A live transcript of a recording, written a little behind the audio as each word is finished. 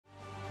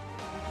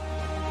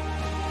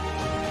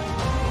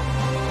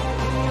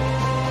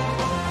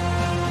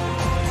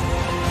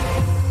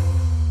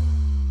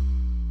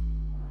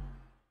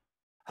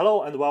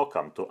Hello and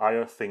welcome to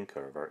Our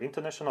Thinker, where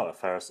international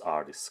affairs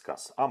are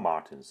discussed. I'm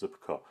Martin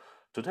Zupko.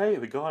 Today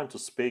we're going to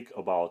speak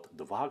about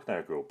the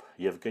Wagner Group,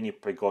 Yevgeny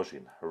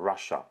Prigozhin,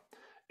 Russia,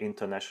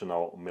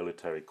 international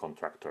military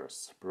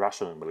contractors,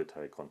 Russian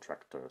military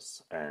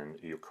contractors, and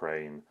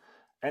Ukraine,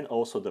 and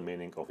also the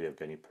meaning of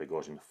Yevgeny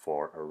Prigozhin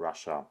for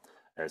Russia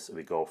as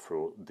we go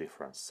through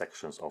different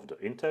sections of the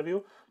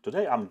interview.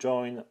 Today I'm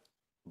joined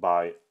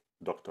by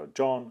Dr.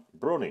 John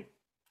Bruni.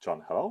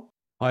 John, hello.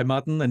 Hi,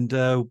 Martin,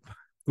 and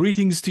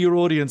greetings to your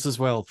audience as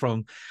well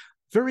from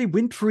very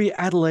wintry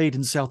Adelaide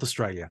in South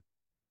Australia.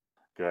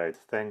 Great,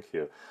 thank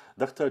you.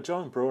 Dr.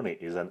 John Bruni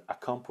is an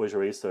accomplished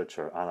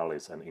researcher,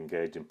 analyst, and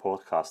engaging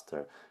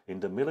podcaster in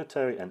the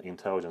military and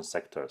intelligence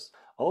sectors.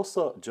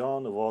 Also,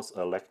 John was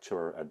a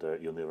lecturer at the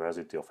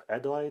University of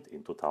Adelaide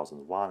in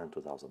 2001 and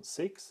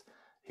 2006.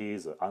 He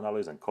is an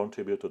analyst and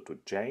contributor to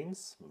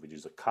Janes, which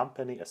is a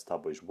company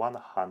established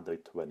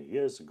 120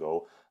 years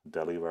ago,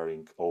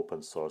 delivering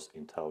open source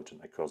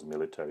intelligence across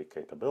military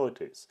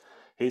capabilities.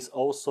 He is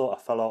also a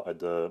fellow at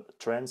the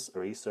Trends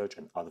Research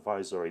and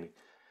Advisory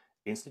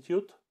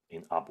Institute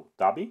in Abu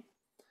Dhabi.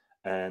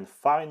 And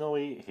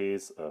finally, he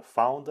is a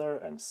founder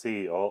and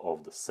CEO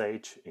of the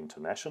SAGE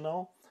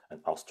International, an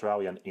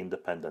Australian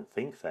independent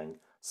think tank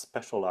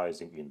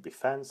specializing in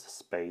defense,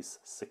 space,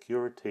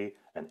 security,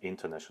 and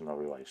international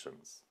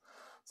relations.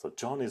 So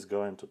John is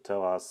going to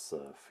tell us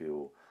a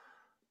few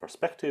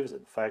perspectives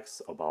and facts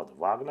about the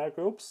Wagner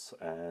groups.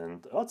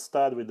 And let's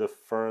start with the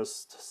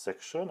first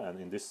section.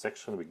 And in this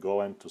section, we're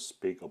going to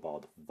speak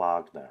about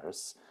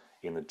Wagners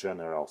in a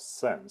general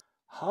sense.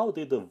 How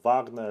did the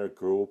Wagner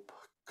Group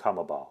come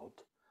about,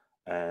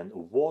 and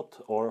what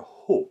or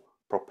who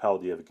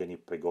propelled Yevgeny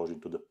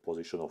Prigozhin to the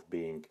position of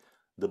being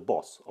the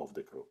boss of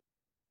the group?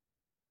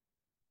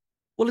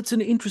 Well, it's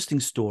an interesting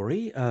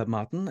story,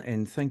 Martin,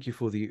 and thank you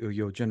for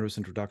your generous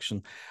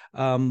introduction.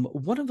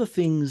 One of the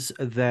things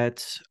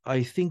that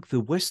I think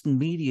the Western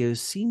media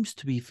seems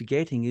to be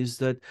forgetting is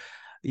that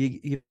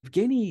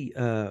Yevgeny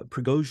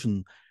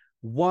Prigozhin,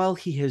 while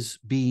he has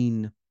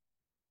been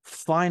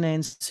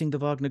financing the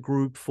Wagner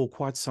Group for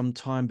quite some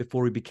time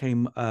before he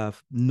became a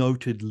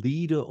noted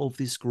leader of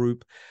this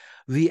group,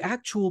 the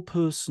actual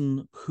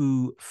person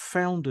who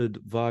founded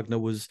Wagner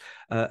was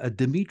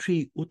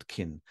Dmitry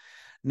Utkin.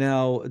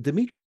 Now,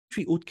 Dmitry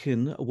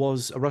Utkin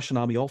was a Russian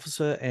army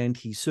officer, and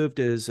he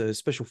served as a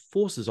special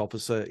forces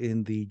officer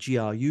in the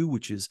GRU,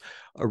 which is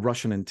a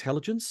Russian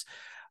intelligence.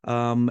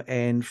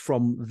 And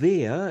from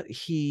there,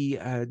 he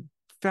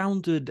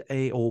founded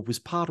or was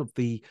part of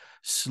the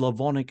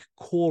Slavonic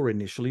Corps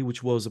initially,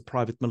 which was a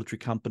private military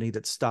company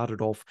that started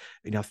off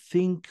in, I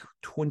think,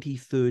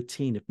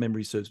 2013, if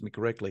memory serves me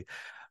correctly.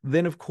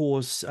 Then, of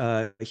course,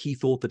 he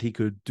thought that he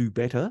could do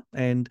better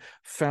and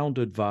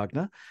founded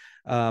Wagner.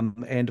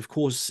 And of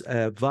course,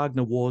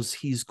 Wagner was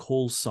his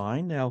call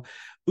sign. Now,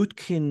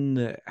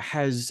 Utkin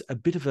has a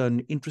bit of an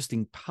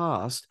interesting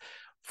past.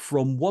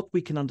 From what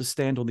we can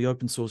understand on the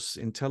open source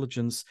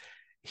intelligence,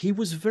 he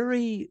was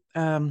very...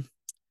 I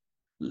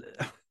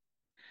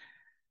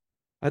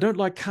don't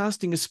like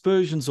casting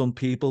aspersions on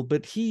people,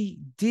 but he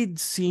did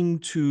seem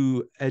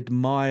to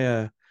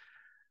admire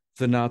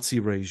the Nazi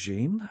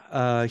regime.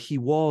 He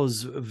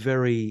was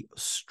very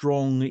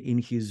strong in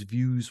his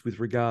views with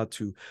regard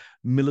to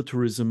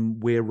militarism,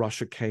 where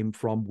Russia came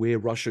from, where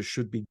Russia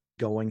should be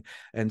going,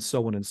 and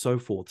so on and so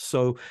forth.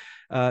 So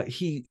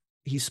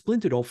he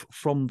splintered off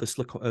from the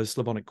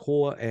Slavonic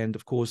Corps, and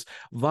of course,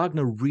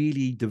 Wagner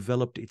really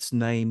developed its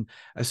name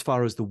as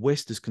far as the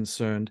West is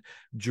concerned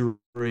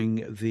during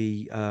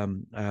the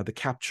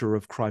capture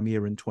of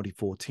Crimea in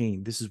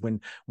 2014. This is when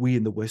we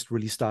in the West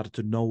really started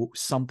to know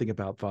something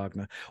about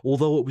Wagner,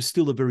 although it was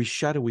still a very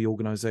shadowy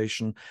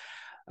organization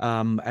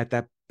at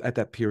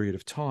that period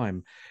of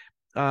time.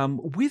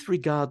 With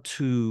regard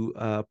to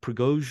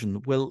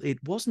Prigozhin, well, it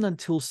wasn't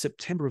until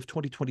September of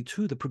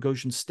 2022 that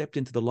Prigozhin stepped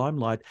into the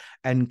limelight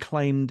and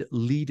claimed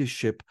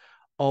leadership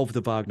of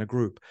the Wagner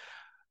Group.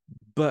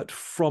 But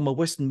from a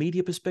Western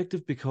media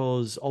perspective,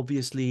 because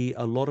obviously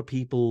a lot of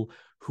people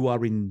who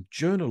are in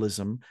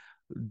journalism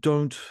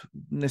don't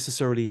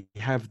necessarily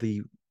have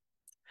the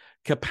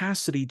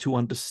capacity to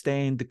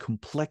understand the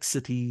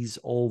complexities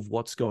of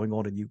what's going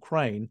on in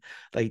Ukraine,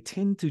 they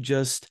tend to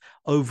just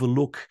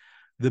overlook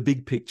the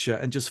big picture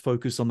and just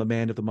focus on the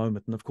man of the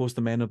moment. And of course,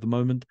 the man of the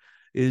moment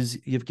is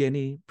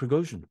Yevgeny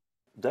Prigozhin.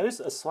 There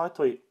is a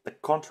slightly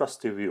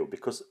contrasting view,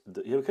 because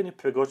Yevgeny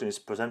Prigozhin is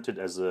presented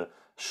as a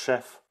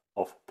chef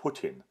of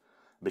Putin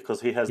because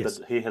he has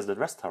the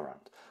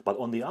restaurant. But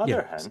on the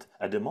other hand,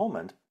 at the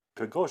moment,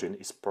 Prigozhin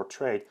is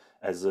portrayed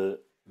as a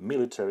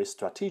military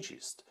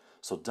strategist.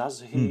 So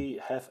does he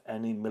have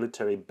any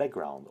military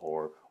background,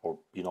 or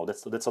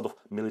that sort of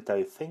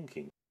military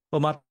thinking? Well,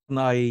 Martin,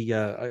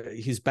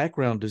 his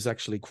background is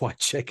actually quite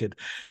checkered.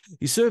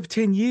 He served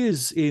 10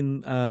 years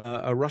in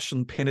a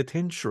Russian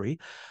penitentiary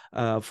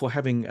for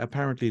having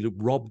apparently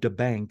robbed a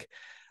bank.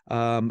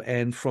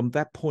 And from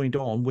that point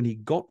on, when he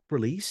got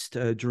released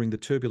during the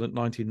turbulent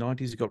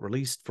 1990s, he got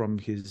released from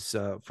his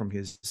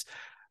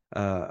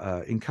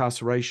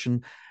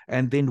incarceration.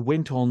 and then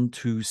went on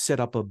to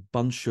set up a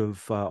bunch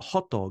of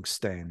hot dog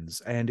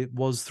stands. And it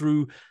was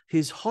through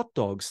his hot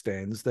dog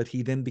stands that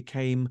he then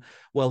became,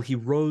 well, he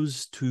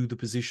rose to the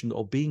position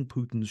of being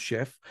Putin's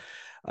chef.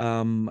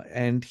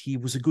 And he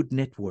was a good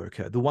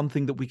networker. The one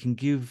thing that we can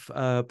give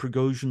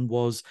Prigozhin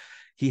was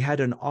he had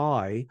an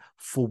eye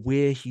for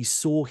where he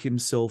saw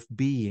himself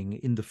being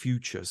in the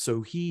future.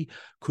 So he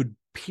could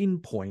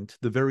pinpoint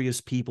the various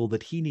people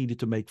that he needed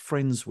to make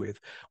friends with,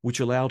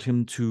 which allowed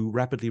him to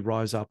rapidly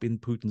rise up in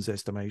Putin's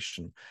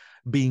estimation,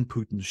 being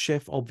Putin's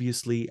chef,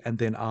 obviously, and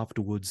then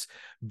afterwards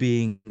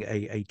being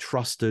a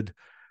trusted,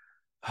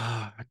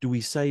 do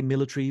we say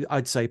military?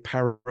 I'd say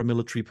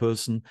paramilitary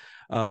person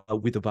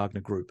with the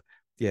Wagner Group.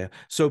 Yeah.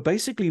 So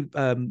basically,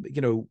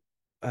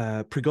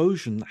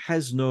 Prigozhin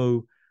has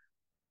no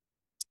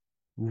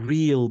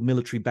real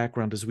military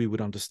background as we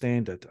would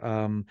understand it.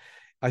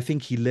 I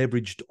think he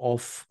leveraged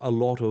off a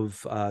lot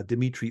of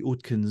Dmitry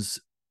Utkin's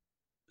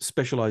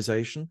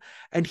specialization,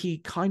 and he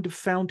kind of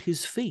found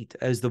his feet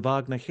as the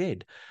Wagner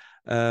head.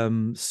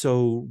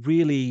 So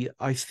really,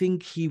 I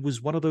think he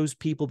was one of those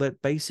people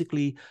that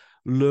basically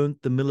learned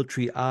the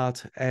military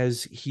art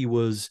as he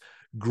was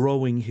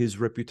growing his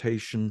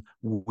reputation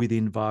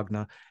within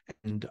Wagner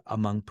and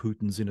among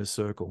Putin's inner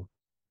circle.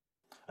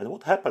 And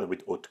what happened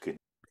with Utkin?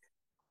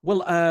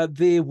 Well,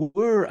 there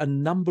were a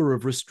number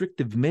of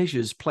restrictive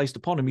measures placed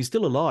upon him. He's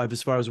still alive,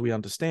 as far as we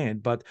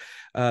understand, but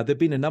there have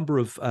been a number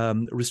of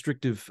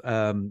restrictive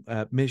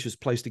measures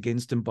placed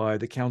against him by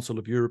the Council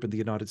of Europe and the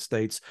United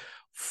States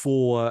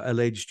for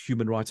alleged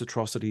human rights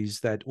atrocities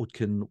that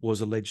Utkin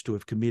was alleged to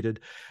have committed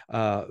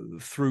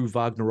through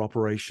Wagner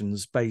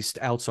operations based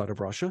outside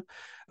of Russia,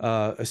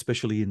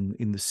 especially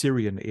in the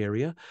Syrian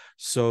area.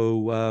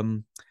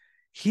 So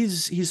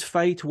his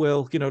fate,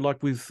 well,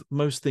 like with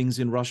most things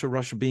in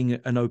Russia being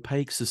an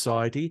opaque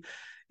society,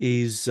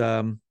 is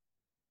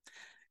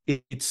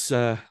it's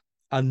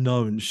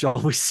unknown,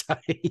 shall we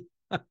say?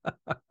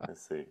 I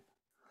see.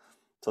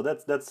 So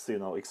that's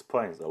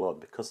explains a lot,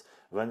 because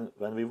when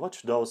we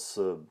watch those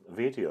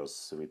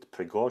videos with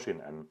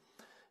Prigozhin, and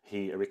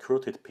he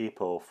recruited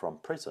people from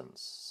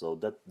prisons, so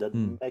that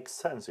makes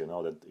sense,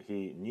 that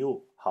he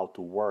knew how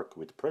to work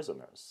with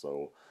prisoners.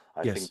 So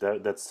I think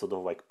Yes. that's sort of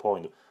like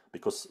point,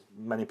 because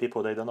many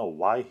people, they don't know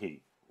why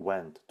he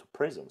went to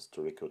prisons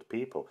to recruit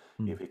people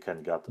if he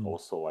can get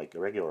also like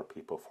regular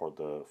people for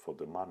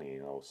the money.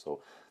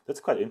 So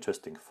that's quite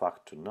interesting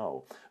fact to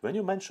know. When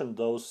you mentioned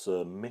those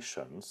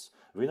missions,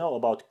 we know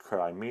about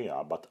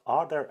Crimea, but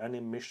are there any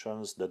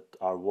missions that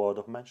are worth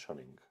of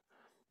mentioning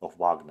of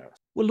Wagner?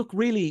 Well, look,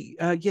 really,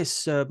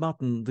 yes,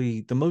 Martin,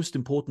 the most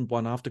important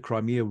one after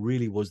Crimea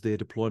really was their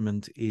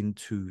deployment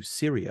into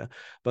Syria,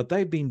 but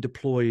they've been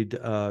deployed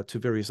to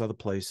various other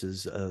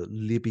places,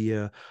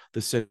 Libya,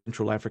 the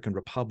Central African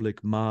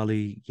Republic,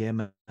 Mali,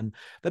 Yemen.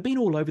 They've been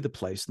all over the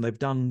place, and they've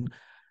done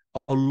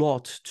a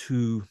lot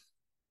to,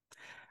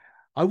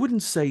 I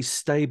wouldn't say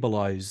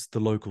stabilize the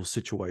local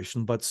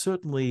situation, but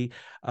certainly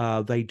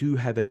they do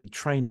have a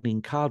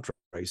training cadre.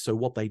 So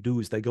what they do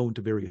is they go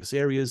into various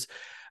areas,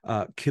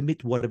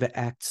 commit whatever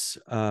acts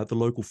the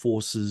local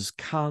forces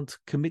can't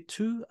commit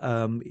to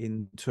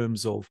in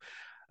terms of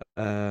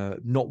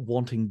not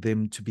wanting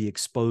them to be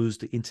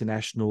exposed to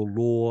international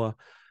law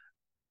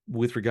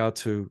with regard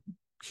to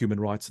human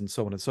rights and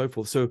so on and so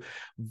forth. So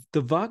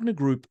the Wagner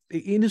Group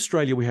in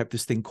Australia, we have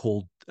this thing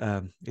called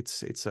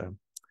it's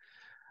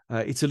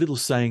a little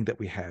saying that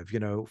we have,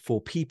 for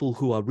people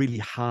who are really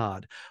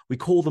hard, we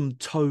call them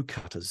toe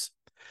cutters.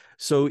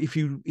 So if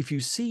you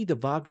see the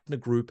Wagner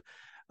Group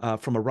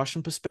from a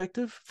Russian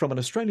perspective, from an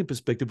Australian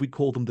perspective, we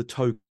call them the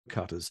toe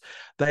cutters.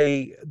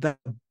 They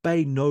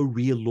obey no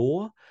real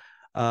law,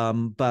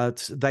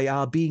 but they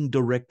are being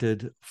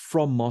directed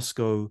from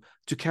Moscow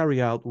to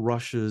carry out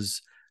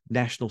Russia's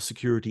national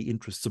security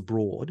interests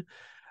abroad.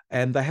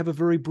 And they have a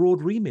very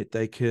broad remit.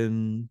 They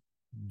can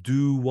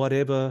do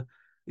whatever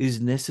is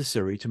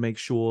necessary to make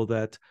sure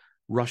that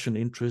Russian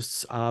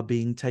interests are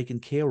being taken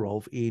care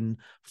of in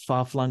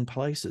far-flung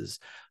places.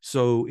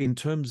 So in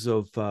terms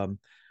of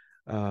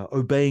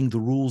obeying the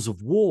rules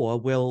of war,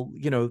 well,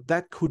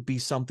 that could be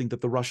something that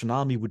the Russian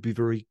army would be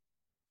very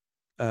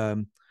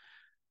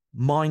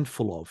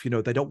mindful of.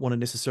 They don't want to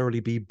necessarily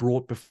be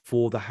brought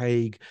before the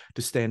Hague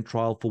to stand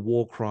trial for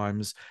war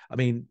crimes. I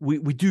mean,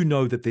 we do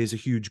know that there's a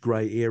huge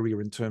gray area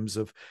in terms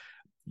of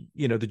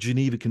the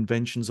Geneva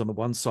Conventions on the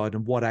one side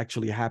and what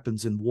actually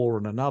happens in war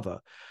on another.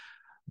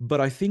 But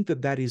I think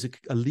that is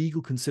a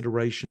legal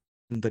consideration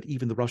that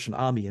even the Russian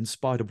army, in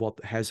spite of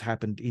what has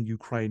happened in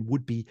Ukraine,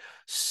 would be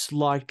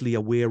slightly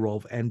aware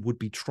of and would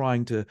be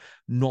trying to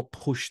not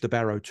push the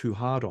barrow too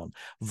hard on.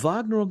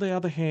 Wagner, on the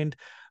other hand,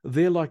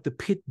 they're like the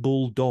pit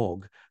bull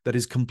dog that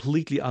is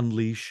completely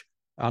unleashed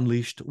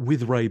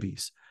with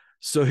rabies.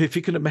 So if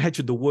you can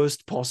imagine the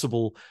worst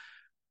possible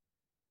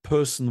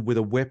person with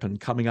a weapon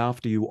coming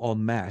after you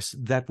en masse,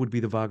 that would be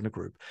the Wagner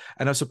Group.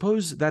 And I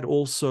suppose that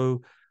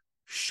also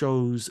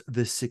shows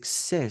the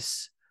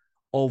success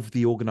of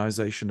the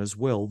organization as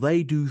well.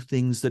 They do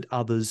things that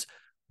others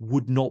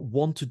would not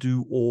want to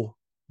do or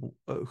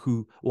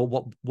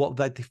what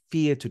they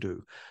fear to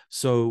do.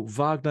 So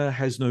Wagner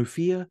has no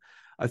fear.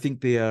 I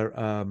think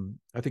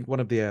one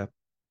of their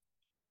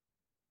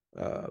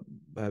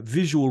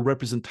visual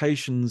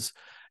representations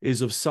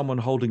is of someone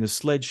holding a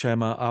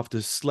sledgehammer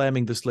after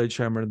slamming the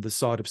sledgehammer in the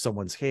side of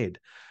someone's head.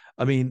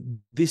 I mean,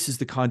 this is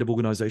the kind of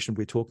organization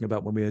we're talking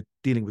about when we're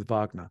dealing with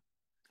Wagner.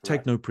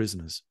 Take Right. no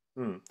prisoners.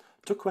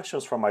 Two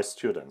questions from my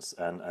students,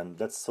 and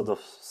that's sort of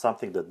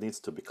something that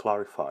needs to be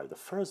clarified. The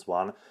first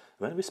one,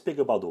 when we speak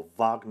about the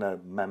Wagner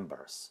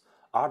members,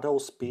 are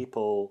those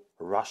people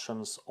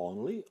Russians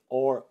only,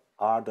 or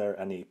are there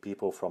any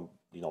people from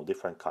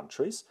different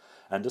countries?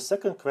 And the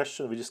second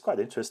question, which is quite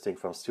interesting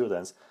from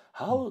students,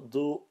 how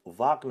do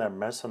Wagner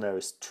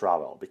mercenaries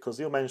travel? Because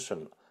you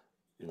mentioned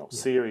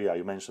Syria,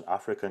 you mentioned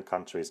African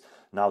countries.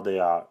 Now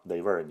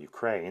they were in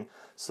Ukraine.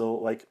 So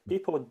like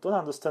people don't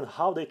understand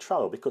how they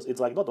travel, because it's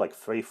like not like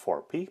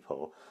 3-4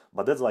 people,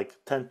 but that's like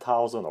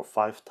 10,000 or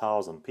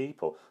 5,000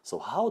 people. So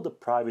how the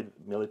private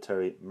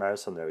military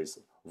mercenaries,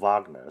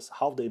 Wagners,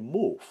 how they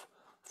move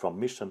from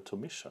mission to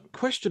mission?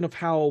 Question of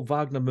how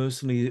Wagner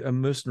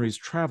mercenaries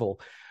travel.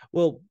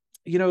 Well,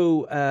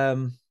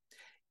 the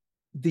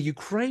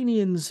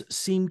Ukrainians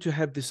seem to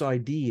have this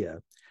idea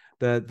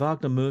that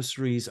Wagner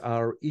mercenaries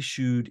are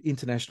issued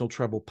international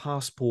travel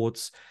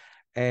passports,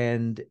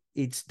 and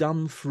it's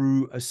done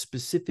through a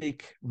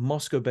specific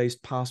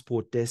Moscow-based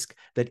passport desk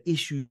that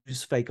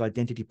issues fake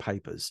identity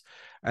papers.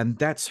 And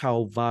that's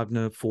how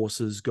Wagner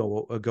forces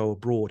go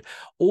abroad.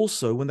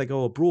 Also, when they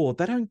go abroad,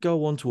 they don't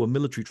go onto a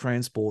military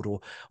transport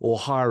or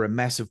hire a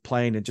massive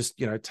plane and just,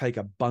 take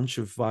a bunch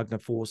of Wagner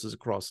forces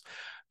across.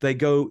 They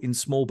go in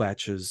small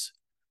batches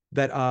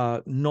that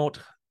are not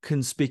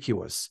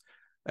conspicuous,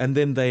 and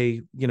then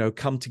they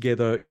come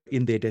together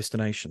in their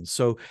destination.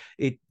 So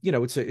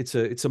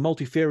it's a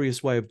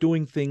multifarious way of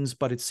doing things,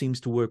 but it seems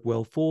to work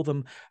well for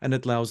them, and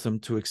it allows them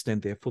to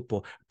extend their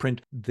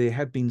footprint. There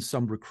have been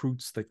some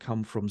recruits that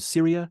come from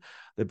Syria.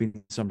 There have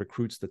been some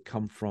recruits that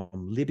come from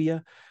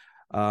Libya.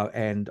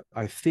 And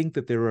I think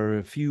that there are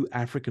a few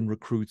African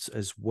recruits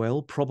as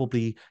well,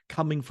 probably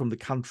coming from the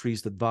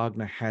countries that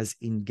Wagner has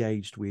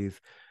engaged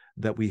with,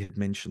 that we had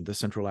mentioned, the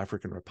Central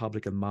African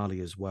Republic and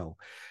Mali as well.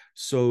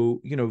 So,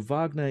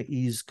 Wagner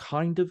is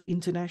kind of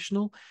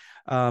international.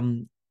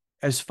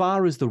 As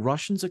far as the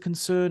Russians are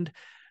concerned,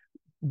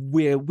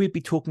 we'd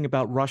be talking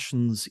about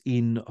Russians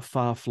in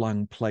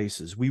far-flung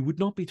places. We would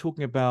not be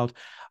talking about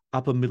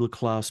upper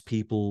middle-class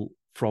people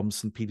from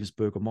St.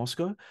 Petersburg or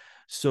Moscow.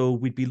 So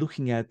we'd be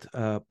looking at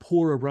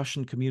poorer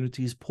Russian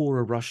communities,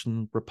 poorer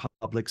Russian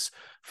republics,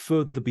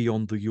 further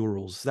beyond the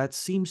Urals. That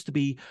seems to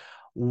be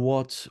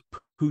what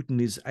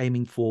Putin is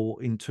aiming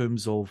for in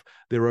terms of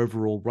their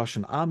overall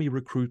Russian army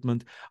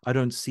recruitment. I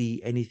don't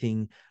see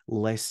anything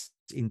less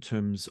in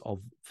terms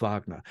of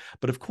Wagner.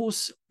 But of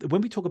course,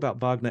 when we talk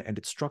about Wagner and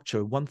its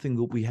structure, one thing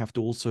that we have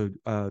to also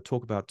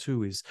talk about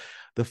too is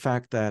the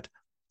fact that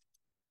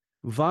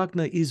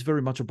Wagner is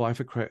very much a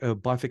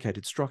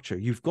bifurcated structure.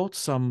 You've got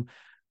some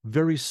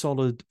very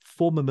solid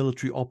former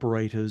military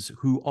operators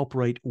who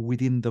operate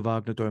within the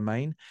Wagner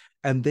domain,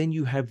 and then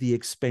you have the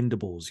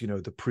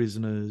expendables, the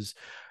prisoners,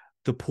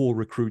 the poor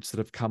recruits that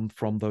have come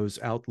from those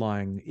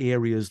outlying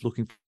areas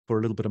looking for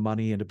a little bit of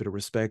money and a bit of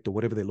respect or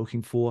whatever they're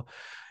looking for.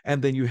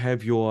 And then you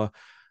have your,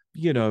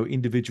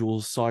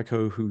 individual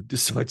psycho who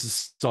decides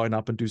to sign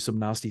up and do some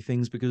nasty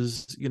things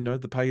because,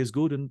 the pay is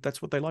good and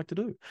that's what they like to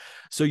do.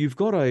 So you've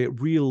got a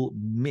real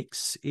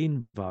mix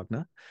in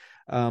Wagner.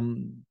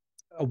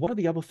 One of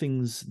the other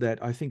things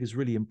that I think is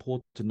really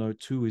important to note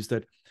too is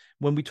that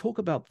when we talk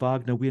about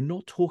Wagner, we're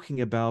not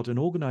talking about an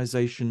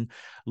organization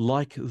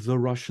like the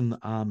Russian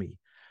army.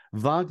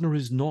 Wagner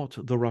is not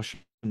the Russian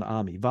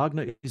army.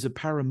 Wagner is a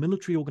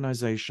paramilitary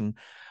organization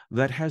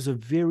that has a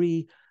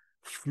very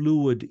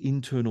fluid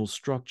internal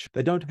structure.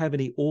 They don't have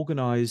any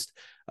organized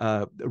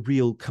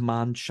real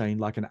command chain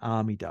like an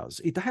army does.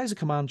 It has a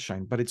command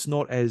chain, but it's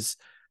not as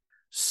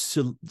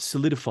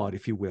solidified,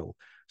 if you will.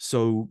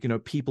 So,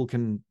 people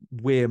can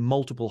wear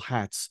multiple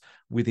hats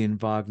within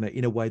Wagner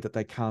in a way that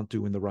they can't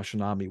do in the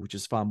Russian army, which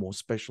is far more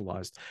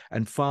specialized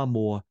and far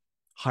more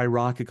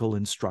hierarchical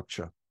in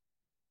structure.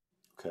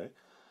 Okay.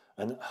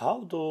 And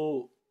how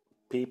do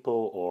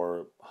people,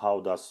 or how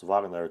does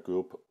Wagner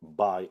Group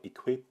buy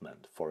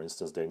equipment? For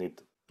instance, they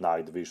need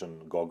night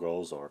vision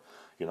goggles or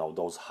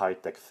those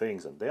high-tech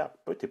things, and they are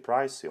pretty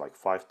pricey, like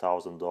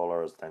 $5,000,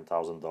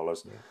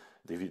 $10,000. Yeah.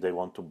 If they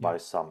want to buy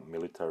some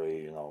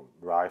military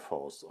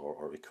rifles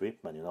or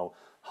equipment,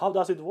 how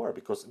does it work?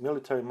 Because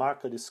military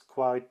market is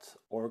quite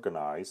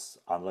organized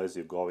unless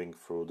you're going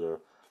through the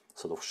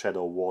sort of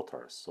shadow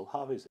waters. So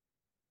how is it?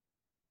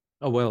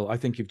 Oh, well, I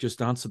think you've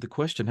just answered the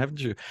question,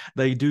 haven't you?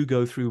 They do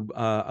go through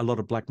a lot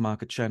of black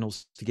market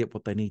channels to get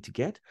what they need to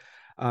get.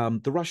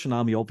 The Russian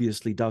army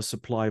obviously does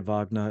supply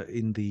Wagner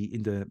in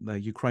the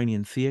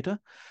Ukrainian theater.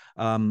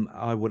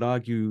 I would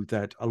argue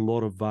that a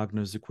lot of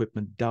Wagner's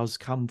equipment does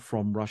come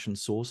from Russian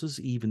sources,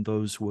 even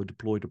those who are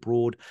deployed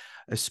abroad,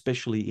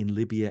 especially in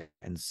Libya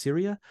and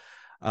Syria.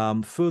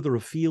 Further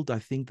afield, I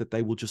think that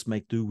they will just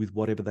make do with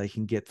whatever they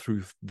can get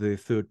through their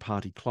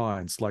third-party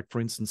clients. Like, for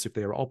instance, if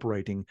they're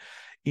operating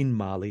in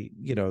Mali,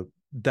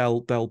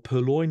 they'll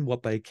purloin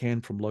what they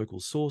can from local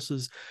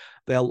sources.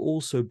 They'll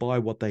also buy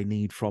what they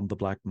need from the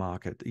black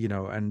market,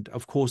 and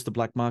of course the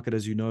black market,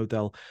 as you know,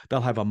 they'll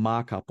have a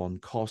markup on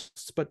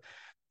costs. But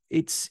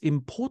it's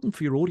important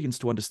for your audience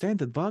to understand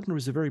that Wagner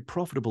is a very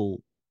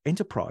profitable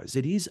enterprise.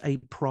 It is a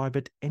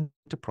private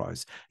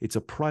enterprise. It's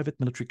a private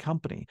military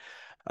company.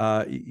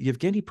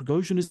 Yevgeny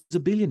Prigozhin is a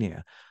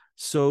billionaire.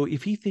 So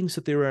if he thinks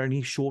that there are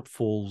any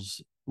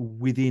shortfalls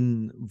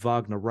within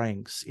Wagner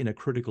ranks in a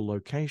critical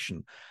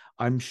location,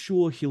 I'm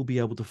sure he'll be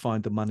able to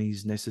find the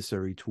monies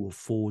necessary to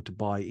afford to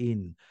buy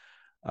in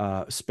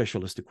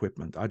specialist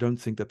equipment. I don't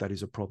think that that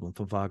is a problem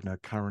for Wagner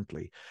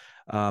currently.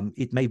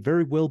 It may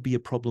very well be a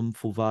problem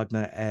for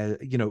Wagner,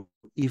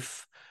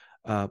 if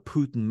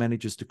Putin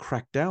manages to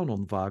crack down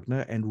on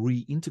Wagner and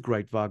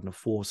reintegrate Wagner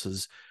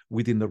forces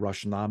within the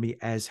Russian army,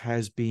 as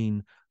has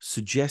been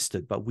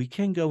suggested. But we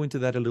can go into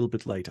that a little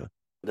bit later.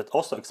 That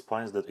also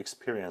explains the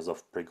experience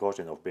of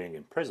Prigozhin of being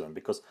in prison,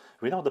 because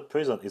we know the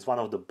prison is one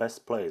of the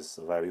best places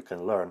where you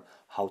can learn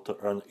how to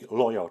earn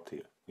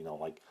loyalty,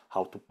 like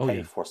how to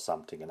pay for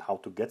something and how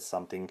to get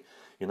something,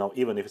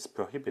 even if it's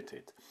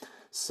prohibited.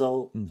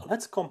 So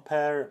let's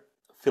compare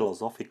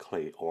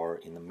philosophically or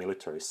in the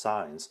military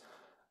science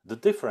the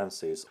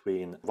differences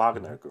between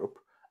Wagner Group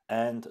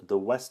and the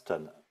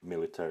Western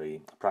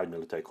private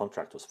military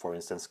contractors, for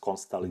instance,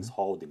 Constelli's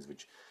Holdings,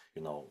 which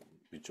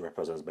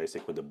represents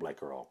basically the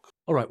BlackRock.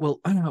 All right. Well,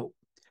 I know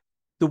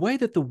the way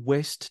that the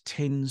West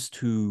tends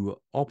to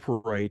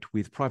operate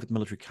with private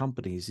military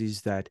companies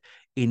is that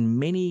in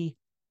many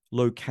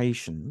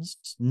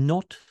locations,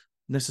 not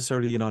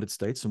necessarily the United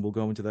States, and we'll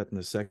go into that in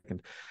a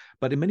second,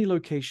 but in many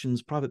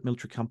locations, private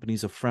military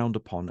companies are frowned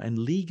upon, and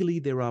legally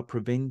there are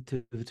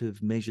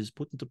preventative measures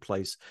put into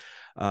place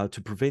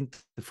to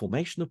prevent the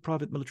formation of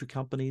private military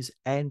companies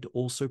and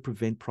also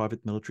prevent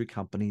private military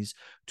companies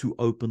to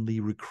openly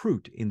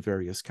recruit in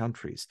various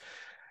countries.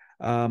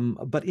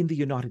 But in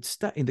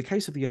the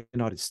case of the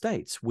United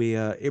States,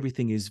 where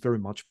everything is very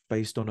much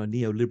based on a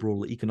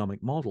neoliberal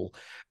economic model,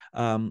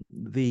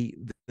 the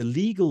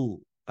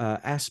legal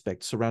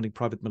aspect surrounding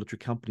private military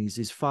companies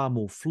is far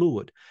more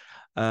fluid.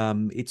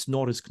 It's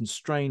not as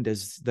constrained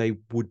as they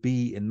would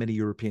be in many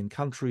European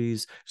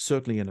countries,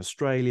 certainly in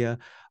Australia.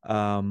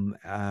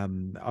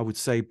 I would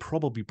say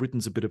probably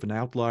Britain's a bit of an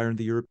outlier in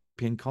the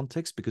European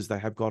context because they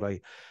have got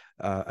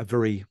a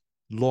very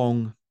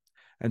long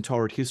and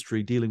torrid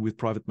history dealing with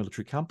private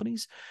military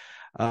companies.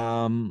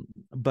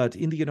 But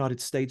in the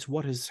United States,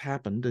 what has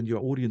happened, and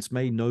your audience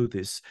may know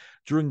this,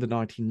 during the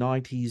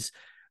 1990s,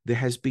 there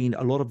has been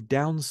a lot of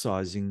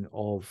downsizing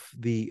of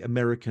the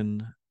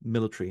American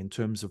military in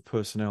terms of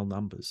personnel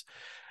numbers.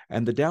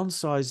 And the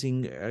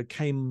downsizing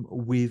came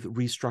with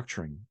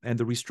restructuring. And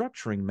the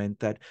restructuring meant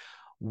that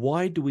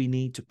why do we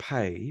need to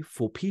pay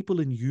for people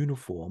in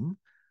uniform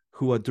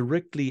who are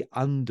directly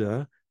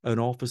under an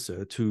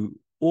officer to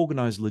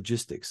organize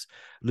logistics?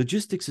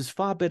 Logistics is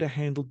far better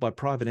handled by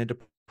private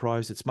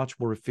enterprise. It's much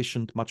more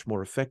efficient, much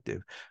more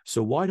effective.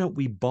 So why don't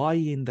we buy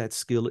in that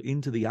skill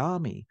into the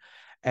army?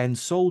 And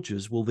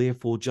soldiers will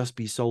therefore just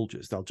be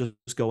soldiers. They'll just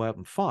go out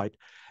and fight,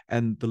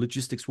 and the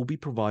logistics will be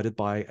provided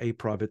by a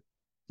private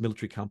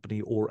military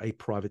company or a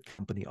private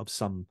company of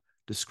some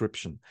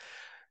description.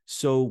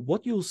 So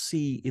what you'll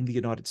see in the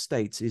United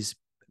States is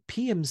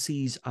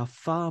PMCs are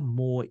far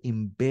more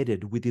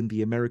embedded within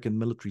the American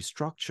military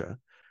structure,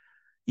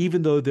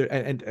 even though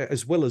and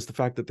as well as the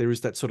fact that there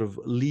is that sort of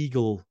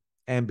legal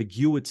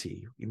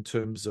ambiguity in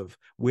terms of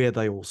where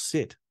they all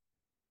sit.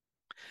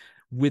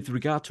 With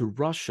regard to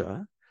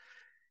Russia,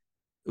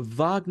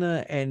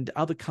 Wagner and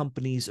other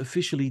companies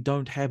officially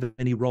don't have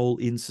any role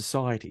in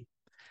society,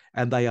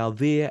 and they are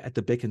there at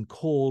the beck and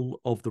call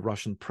of the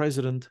Russian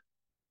president.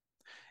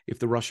 If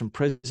the Russian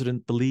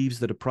president believes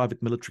that a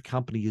private military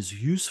company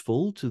is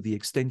useful to the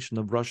extension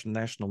of Russian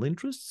national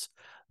interests,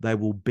 they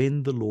will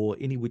bend the law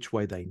any which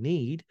way they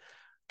need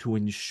to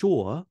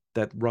ensure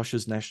that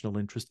Russia's national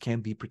interest can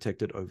be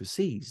protected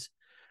overseas.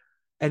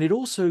 And it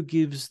also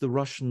gives the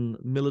Russian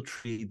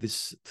military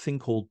this thing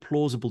called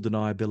plausible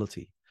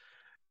deniability.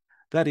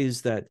 That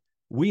is that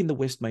we in the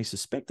West may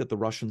suspect that the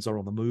Russians are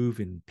on the move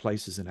in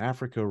places in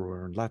Africa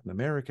or in Latin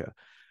America,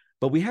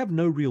 but we have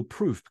no real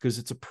proof because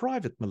it's a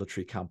private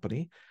military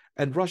company,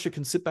 and Russia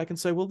can sit back and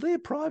say, well, they're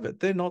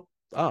private. They're not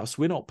us.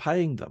 We're not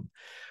paying them.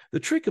 The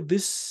trick of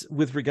this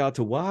with regard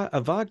to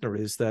Wagner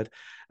is that,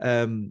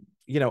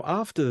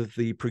 after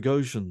the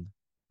Prigozhin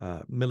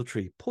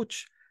military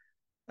putsch,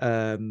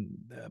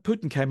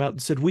 Putin came out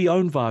and said, we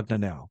own Wagner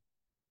now.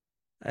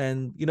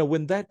 And,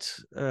 when that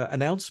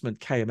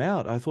announcement came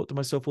out, I thought to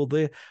myself, well,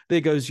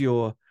 there goes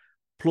your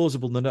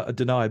plausible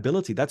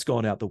deniability. That's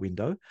gone out the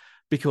window,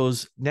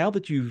 because now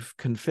that you've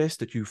confessed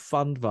that you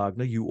fund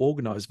Wagner, you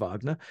organize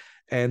Wagner,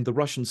 and the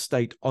Russian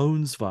state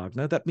owns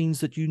Wagner, that means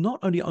that you not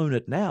only own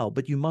it now,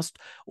 but you must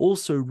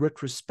also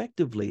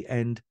retrospectively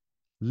and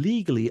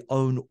legally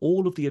own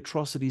all of the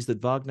atrocities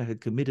that Wagner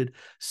had committed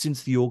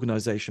since the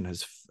organization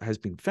has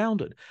been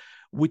founded,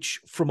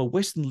 which from a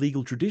Western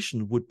legal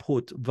tradition would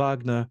put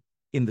Wagner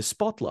in the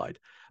spotlight.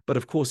 But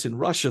of course, in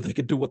Russia, they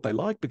can do what they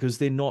like because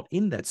they're not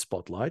in that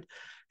spotlight.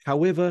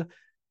 However,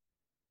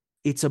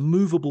 it's a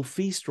movable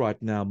feast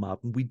right now,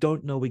 Martin. We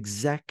don't know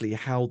exactly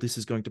how this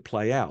is going to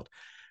play out.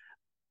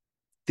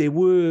 There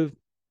were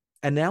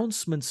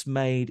announcements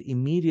made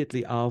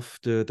immediately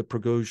after the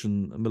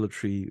Prigozhin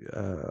military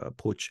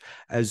putsch,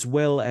 as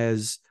well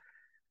as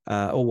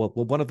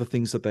one of the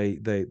things that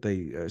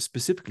they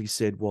specifically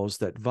said was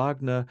that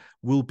Wagner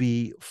will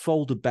be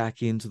folded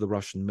back into the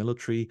Russian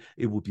military.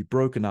 It will be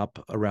broken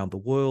up around the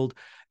world,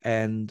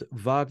 and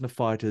Wagner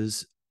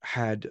fighters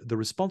had the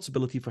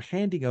responsibility for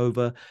handing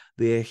over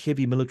their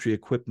heavy military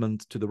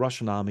equipment to the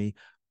Russian army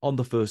on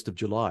the 1st of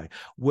July.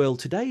 Well,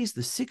 today is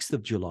the 6th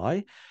of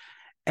July,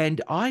 and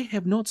I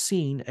have not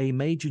seen a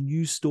major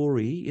news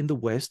story in the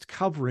West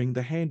covering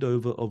the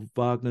handover of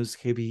Wagner's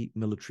heavy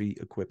military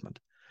equipment.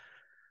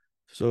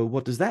 So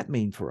what does that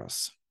mean for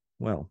us?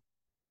 Well,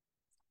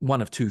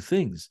 one of two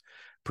things.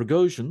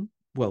 Prigozhin,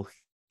 well,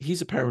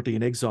 he's apparently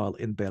in exile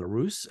in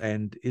Belarus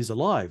and is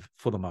alive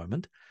for the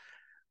moment.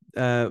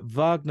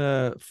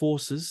 Wagner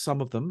forces, some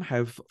of them,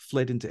 have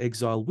fled into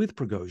exile with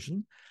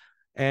Prigozhin,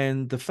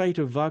 and the fate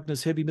of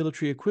Wagner's heavy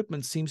military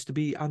equipment seems to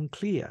be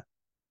unclear.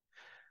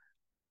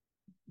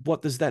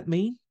 What does that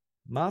mean?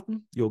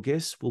 Martin, your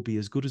guess will be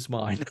as good as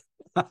mine.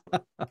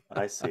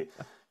 I see.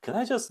 Can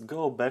I just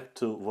go back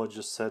to what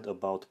you said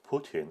about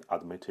Putin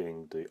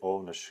admitting the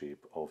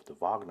ownership of the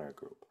Wagner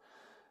Group?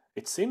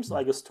 It seems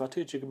like a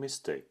strategic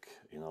mistake,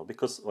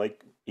 because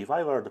like if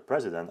I were the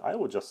president, I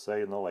would just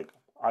say, like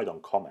I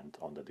don't comment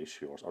on that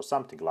issue or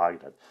something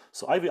like that.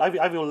 So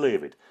I will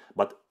leave it.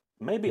 But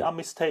maybe I'm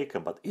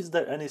mistaken, but is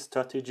there any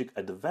strategic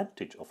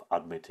advantage of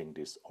admitting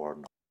this or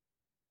not?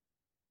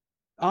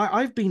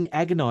 I've been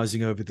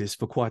agonizing over this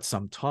for quite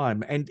some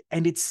time, and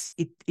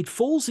it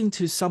falls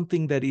into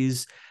something that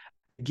is,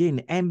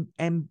 again,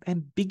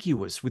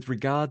 ambiguous with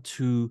regard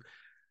to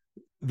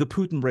the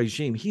Putin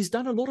regime. He's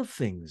done a lot of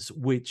things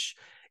which,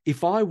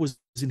 if I was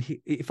in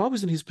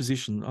his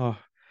position,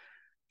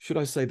 should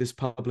I say this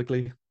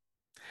publicly?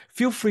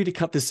 Feel free to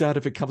cut this out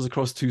if it comes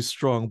across too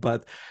strong,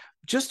 but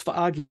just for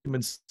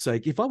argument's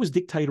sake, if I was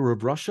dictator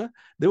of Russia,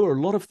 there were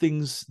a lot of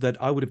things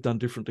that I would have done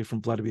differently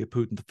from Vladimir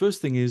Putin. The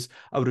first thing is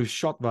I would have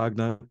shot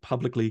Wagner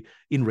publicly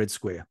in Red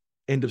Square.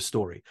 End of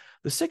story.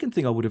 The second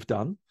thing I would have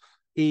done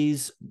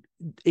is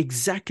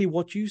exactly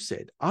what you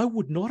said. I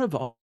would not have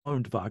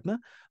owned Wagner.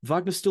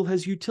 Wagner still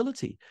has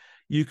utility.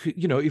 You could,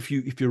 if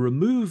you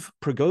remove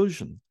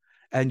Prigozhin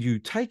and you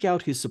take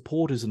out his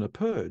supporters in a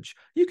purge,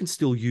 you can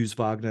still use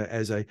Wagner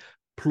as a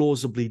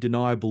plausibly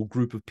deniable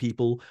group of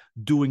people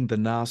doing the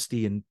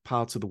nasty in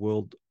parts of the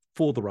world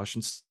for the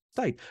Russian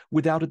state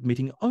without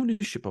admitting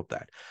ownership of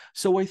that.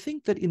 So I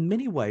think that in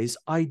many ways,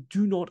 I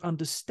do not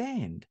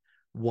understand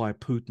why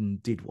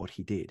Putin did what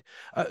he did.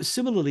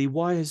 Similarly,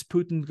 why has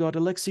Putin got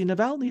Alexei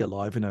Navalny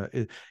alive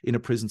in a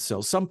prison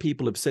cell? Some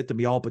people have said to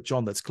me, "Oh, but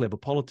John, that's clever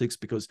politics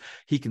because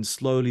he can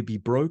slowly be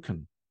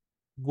broken."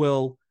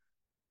 Well,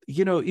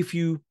 if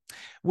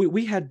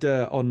we had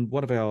on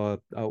one of our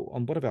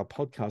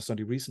podcasts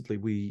only recently,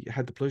 we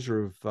had the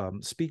pleasure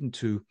of speaking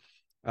to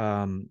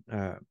Vlad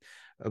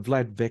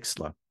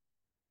Vexler.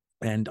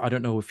 And I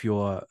don't know if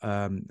your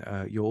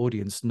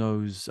audience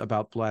knows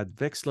about Vlad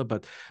Vexler,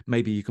 but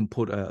maybe you can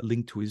put a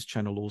link to his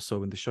channel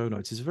also in the show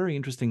notes. He's a very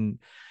interesting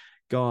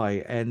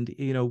guy. And,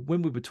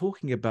 when we were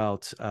talking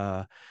about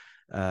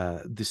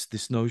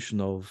this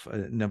notion of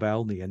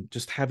Navalny and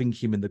just having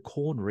him in the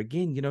corner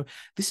again,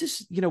 this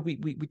is,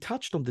 we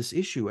touched on this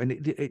issue, and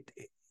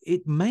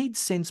it made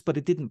sense, but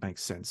it didn't make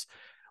sense.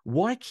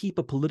 Why keep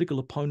a political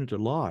opponent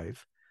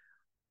alive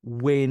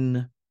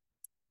when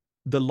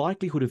the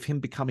likelihood of him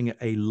becoming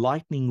a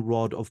lightning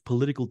rod of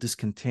political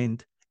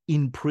discontent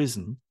in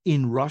prison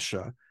in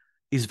Russia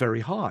is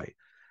very high?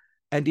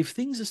 And if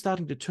things are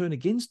starting to turn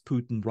against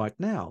Putin right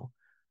now,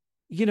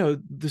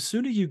 the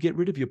sooner you get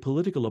rid of your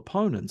political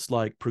opponents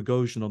like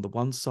Prigozhin on the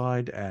one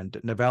side and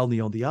Navalny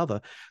on the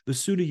other, the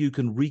sooner you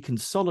can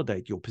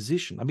reconsolidate your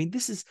position. I mean,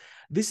 this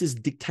is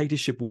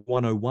dictatorship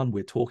 101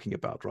 we're talking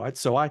about, right?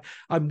 So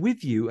I'm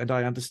with you, and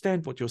I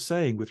understand what you're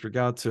saying with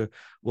regard to,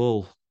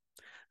 well,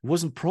 it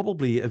wasn't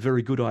probably a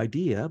very good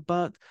idea,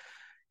 but,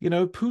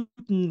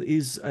 Putin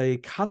is a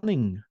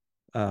cunning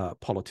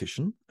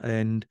politician,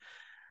 and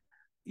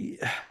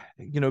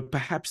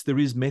perhaps there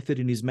is method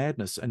in his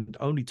madness, and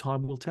only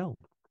time will tell.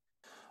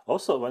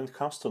 Also, when it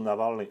comes to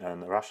Navalny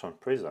and Russian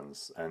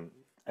prisons, and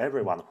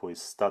everyone who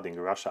is studying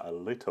Russia a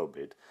little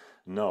bit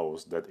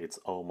knows that it's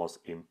almost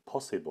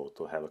impossible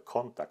to have a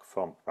contact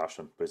from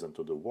Russian prison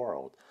to the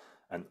world.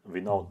 And we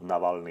know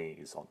Navalny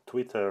is on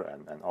Twitter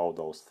and all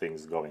those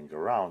things going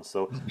around.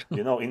 So,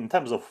 in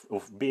terms of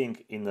being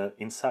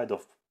inside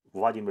of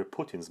Vladimir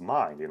Putin's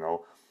mind,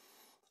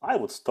 I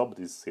would stop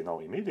this,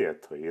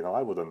 immediately.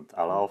 I wouldn't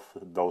allow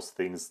those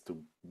things to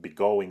be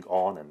going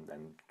on and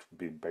to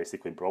be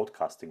basically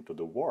broadcasting to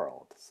the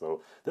world.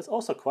 So that's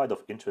also quite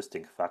of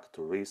interesting fact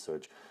to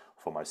research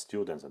for my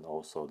students and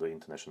also the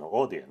international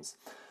audience.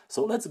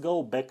 So let's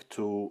go back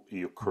to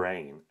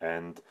Ukraine.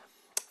 And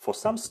for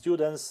some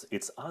students,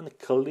 it's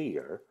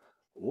unclear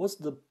what's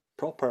the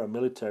proper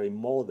military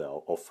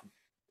model of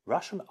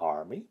Russian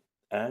army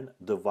and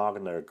the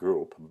Wagner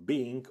Group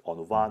being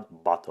on one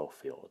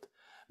battlefield.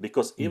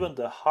 Because even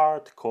the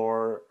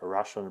hardcore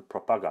Russian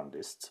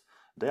propagandists,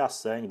 they are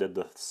saying that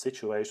the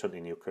situation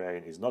in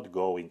Ukraine is not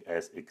going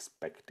as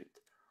expected.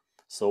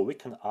 So we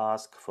can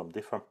ask from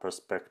different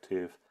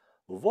perspective,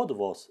 what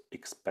was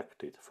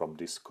expected from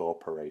this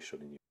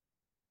cooperation in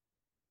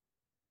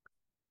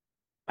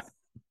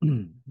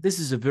This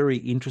is a very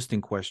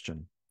interesting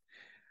question.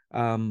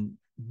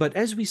 But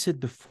as we said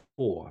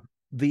before,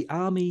 the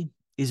army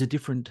is a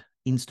different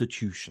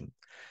institution.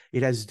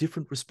 It has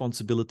different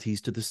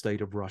responsibilities to the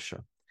state of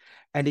Russia,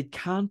 and it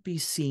can't be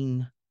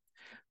seen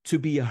to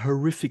be a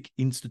horrific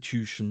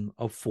institution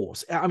of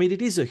force. I mean,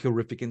 it is a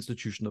horrific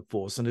institution of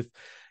force. And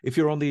if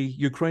you're on the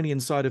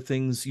Ukrainian side of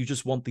things, you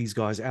just want these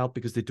guys out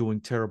because they're doing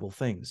terrible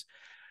things.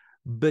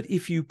 But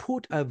if you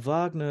put a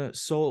Wagner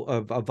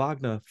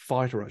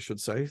fighter, I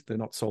should say, they're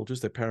not soldiers,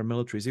 they're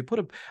paramilitaries. You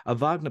put a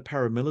Wagner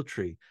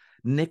paramilitary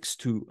next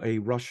to a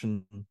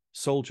Russian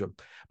soldier,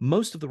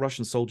 most of the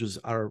Russian soldiers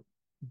are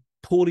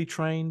poorly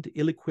trained,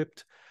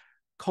 ill-equipped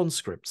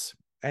conscripts.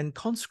 And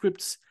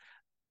conscripts,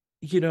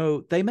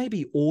 they may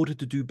be ordered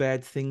to do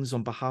bad things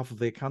on behalf of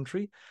their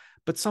country,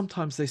 but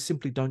sometimes they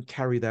simply don't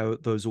carry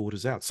those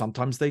orders out.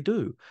 Sometimes they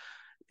do.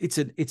 It's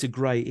a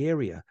gray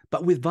area.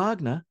 But with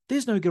Wagner,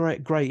 there's no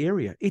gray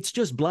area. It's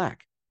just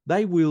black.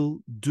 They will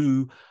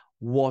do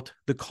what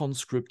the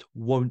conscript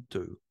won't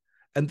do.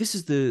 And this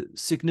is the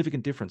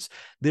significant difference.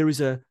 There is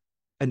an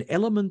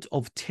element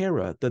of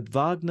terror that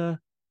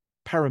Wagner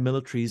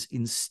paramilitaries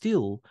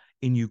instill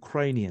in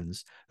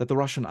Ukrainians that the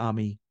Russian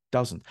army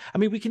doesn't. I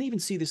mean, we can even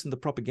see this in the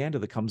propaganda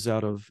that comes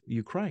out of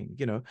Ukraine.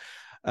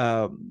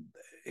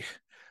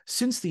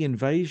 Since the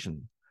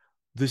invasion,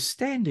 the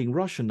standing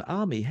Russian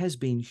army has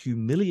been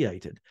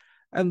humiliated.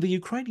 And the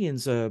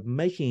Ukrainians are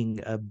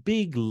making a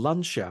big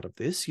lunch out of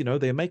this.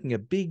 They're making a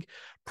big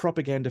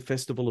propaganda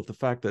festival of the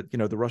fact that,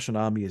 the Russian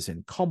army is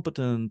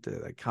incompetent,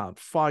 they can't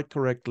fight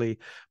correctly.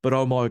 But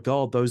oh my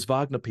God, those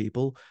Wagner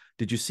people,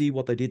 did you see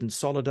what they did in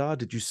Solidar?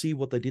 Did you see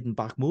what they did in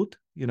Bakhmut?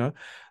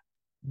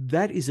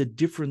 That is a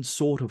different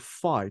sort of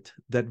fight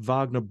that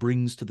Wagner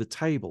brings to the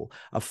table,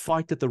 a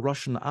fight that the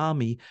Russian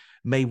army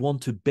may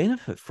want to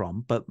benefit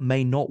from, but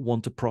may not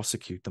want to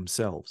prosecute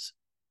themselves.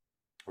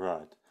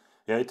 Right.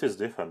 Yeah, it is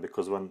different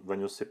because when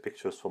you see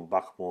pictures from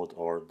Bakhmut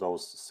or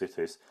those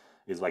cities,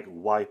 it's like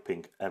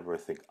wiping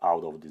everything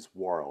out of this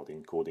world,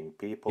 including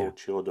people, Yeah,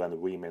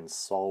 children, women,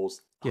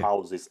 souls, yeah,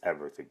 houses,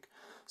 everything.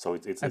 So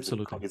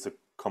absolutely. it's a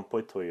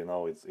completely,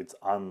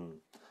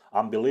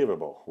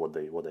 unbelievable what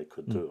they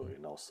could do,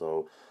 Mm,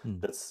 So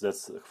mm.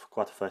 that's a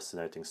quite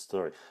fascinating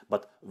story.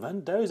 But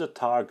when there is a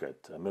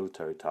target, a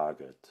military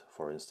target,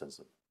 for instance,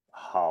 a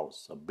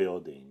house, a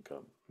building, a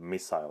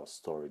missile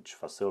storage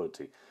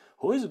facility,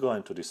 who is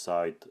going to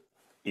decide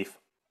if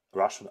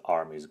Russian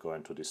army is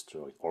going to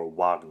destroy or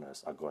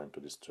Wagner's are going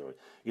to destroy?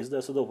 Is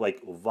there sort of like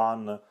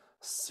one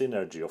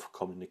synergy of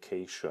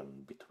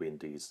communication between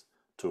these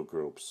two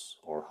groups,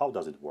 or how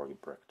does it work in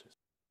practice?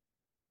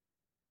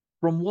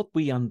 From what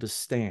we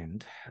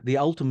understand, the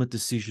ultimate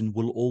decision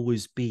will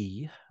always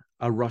be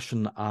a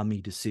Russian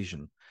army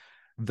decision.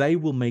 They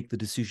will make the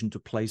decision to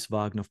place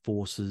Wagner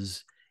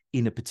forces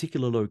in a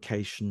particular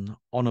location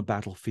on a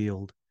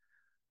battlefield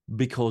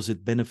because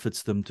it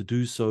benefits them to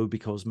do so,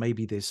 because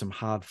maybe there's some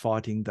hard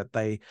fighting that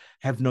they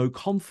have no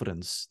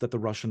confidence that the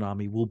Russian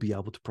army will be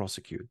able to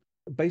prosecute.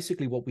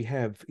 Basically, what we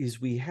have is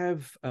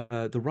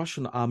the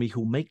Russian army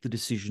who'll make the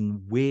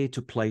decision where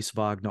to place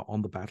Wagner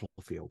on the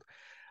battlefield.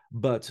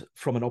 But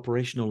from an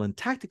operational and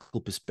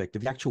tactical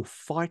perspective, the actual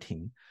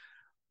fighting,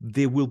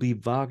 there will be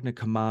Wagner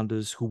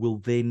commanders who will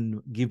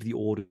then give the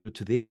order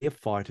to their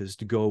fighters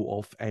to go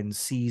off and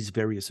seize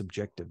various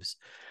objectives.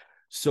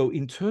 So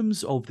in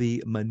terms of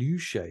the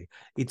minutiae,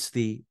 it's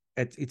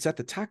at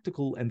the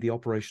tactical and the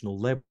operational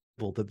level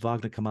that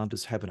Wagner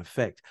commanders have an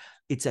effect.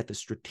 It's at the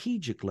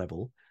strategic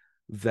level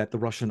that the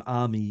Russian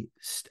army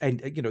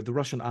the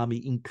Russian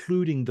army,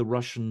 including the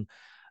Russian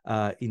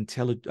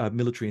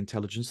military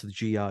intelligence, the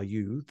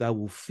GRU, they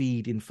will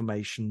feed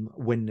information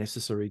when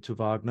necessary to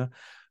Wagner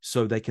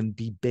so they can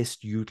be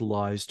best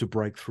utilized to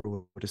break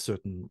through at a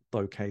certain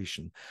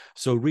location.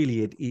 So really,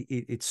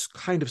 it's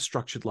kind of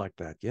structured like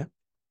that, yeah?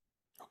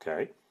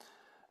 Okay.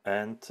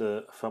 And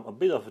from a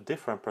bit of a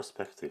different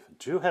perspective,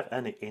 do you have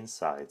any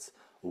insights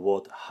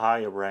what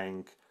high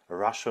rank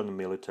Russian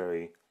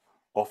military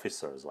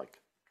officers like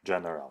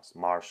generals,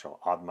 marshal,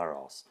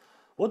 admirals,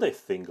 what they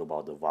think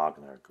about the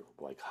Wagner Group,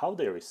 like how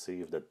they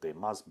receive that they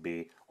must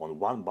be on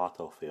one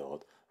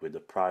battlefield with a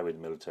private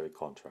military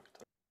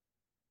contractor?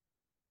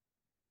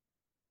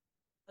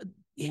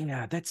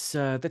 Yeah, that's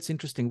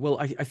interesting. Well,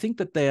 I think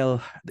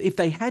that if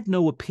they had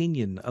no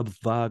opinion of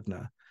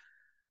Wagner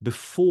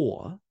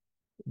before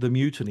the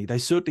mutiny, they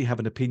certainly have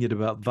an opinion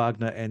about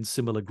Wagner and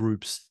similar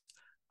groups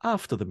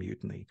after the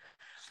mutiny.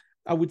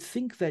 I would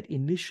think that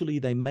initially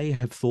they may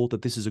have thought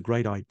that this is a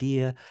great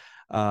idea.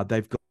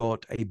 They've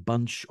got a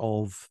bunch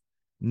of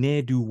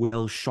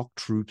ne'er-do-well shock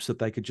troops that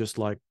they could just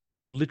like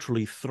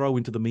literally throw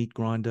into the meat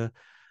grinder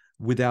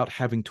without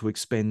having to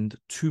expend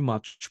too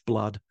much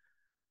blood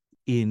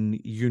in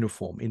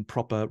uniform, in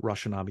proper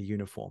Russian army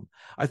uniform.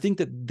 I think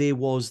that there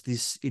was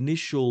this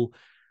initial,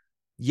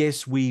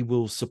 yes, we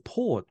will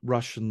support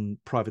Russian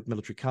private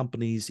military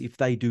companies if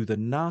they do the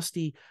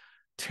nasty,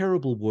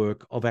 terrible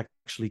work of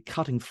actually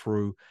cutting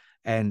through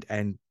and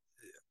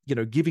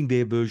giving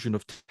their version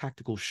of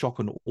tactical shock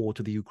and awe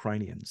to the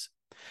Ukrainians.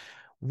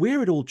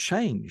 Where it all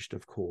changed,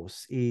 of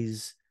course,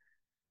 is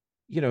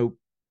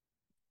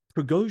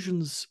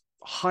Prigozhin's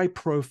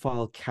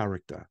high-profile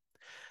character.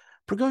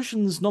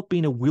 Prigozhin's not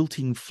been a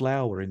wilting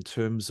flower in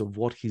terms of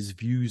what his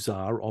views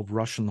are of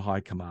Russian high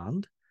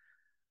command,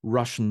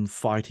 Russian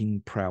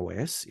fighting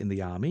prowess in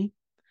the army.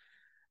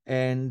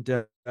 And,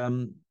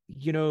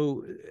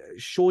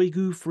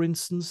 Shoigu, for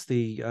instance,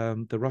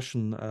 the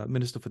Russian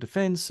Minister for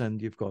Defense,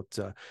 and you've got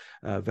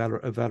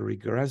Valery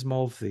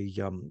Gerasimov,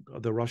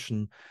 the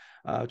Russian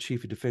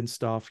Chief of Defense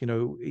Staff.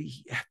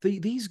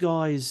 These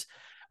guys.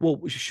 Well,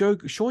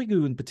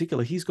 Shoigu in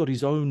particular, he's got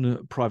his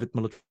own private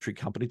military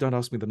company. Don't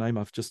ask me the name;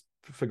 I've just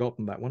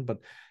forgotten that one.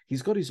 But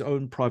he's got his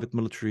own private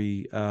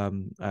military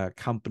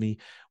company,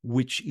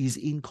 which is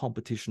in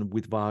competition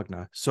with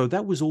Wagner. So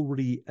that was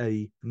already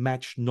a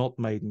match not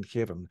made in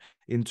heaven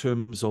in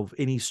terms of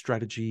any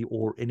strategy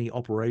or any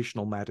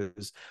operational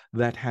matters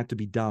that had to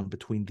be done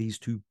between these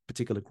two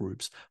particular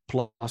groups,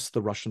 plus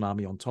the Russian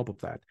army on top of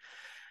that.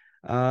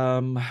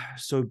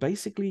 So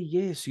basically,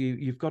 yes,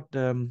 you've got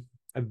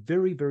a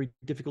very, very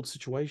difficult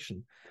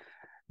situation.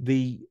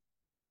 I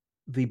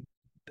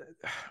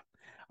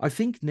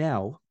think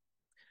now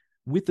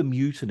with the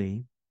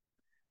mutiny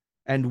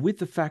and with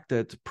the fact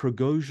that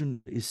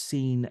Prigozhin is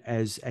seen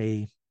as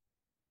a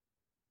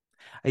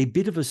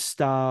bit of a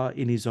star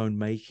in his own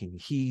making,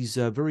 he's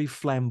a very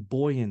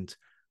flamboyant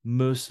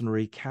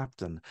mercenary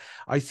captain.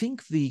 I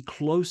think the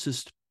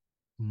closest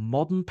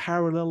modern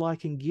parallel I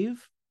can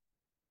give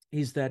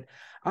is that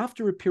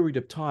after a period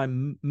of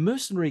time,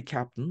 mercenary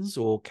captains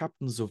or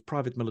captains of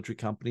private military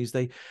companies,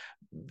 they're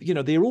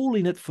all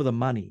in it for the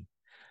money.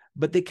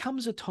 But there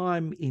comes a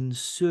time in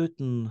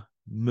certain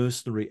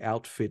mercenary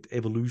outfit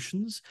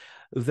evolutions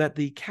that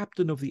the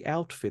captain of the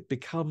outfit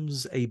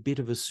becomes a bit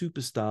of a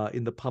superstar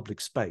in the public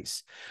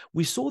space.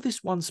 We saw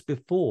this once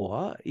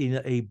before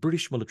in a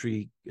British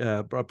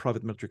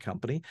private military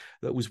company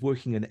that was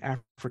working in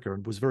Africa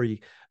and was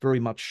very,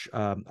 very much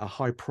a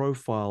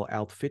high-profile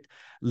outfit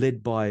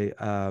led by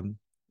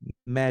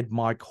Mad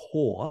Mike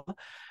Hoare.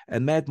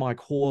 And Mad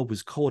Mike Hoare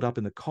was caught up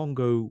in the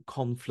Congo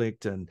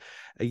conflict, and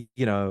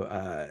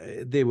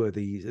there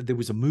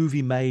was a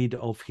movie made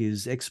of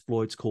his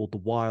exploits called The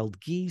Wild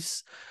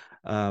Geese.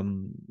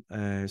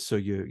 So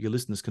your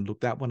listeners can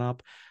look that one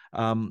up.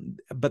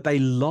 But they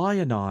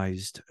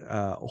lionized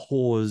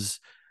Hoare's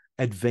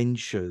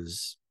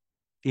adventures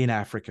in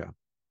Africa.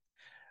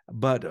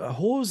 But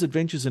Hoare's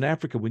adventures in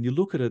Africa, when you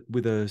look at it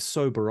with a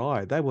sober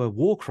eye, they were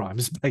war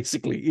crimes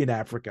basically in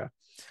Africa.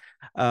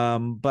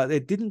 But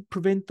it didn't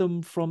prevent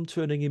them from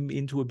turning him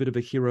into a bit of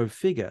a hero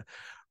figure.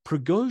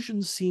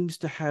 Prigozhin seems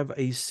to have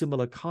a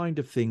similar kind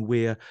of thing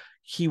where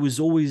he's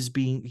always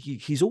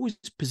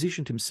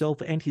positioned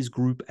himself and his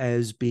group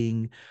as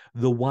being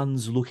the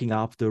ones looking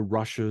after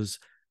Russia's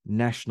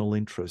national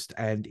interest,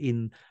 and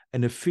in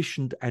an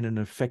efficient and an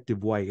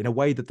effective way, in a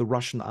way that the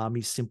Russian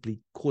army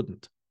simply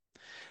couldn't.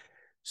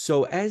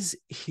 So as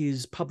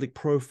his public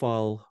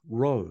profile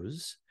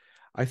rose,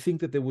 I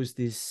think that there was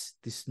this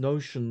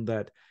notion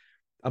that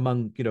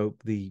among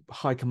the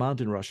high command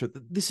in Russia,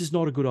 this is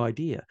not a good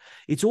idea.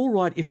 It's all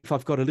right if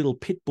I've got a little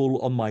pit bull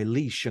on my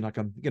leash and I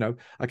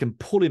can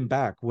pull him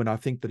back when I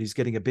think that he's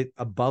getting a bit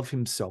above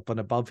himself and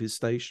above his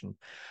station.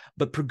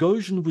 But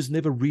Prigozhin was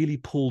never really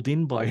pulled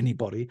in by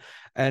anybody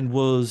and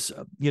was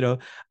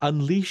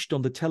unleashed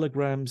on the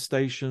telegram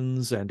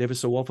stations, and ever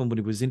so often when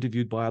he was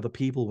interviewed by other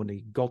people, when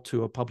he got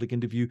to a public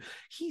interview,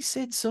 he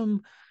said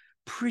some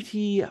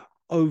pretty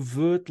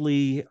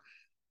overtly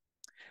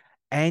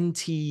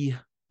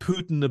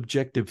anti-Putin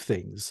objective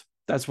things.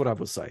 That's what I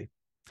would say.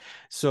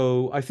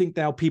 So I think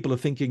now people are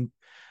thinking,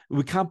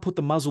 we can't put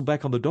the muzzle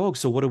back on the dog,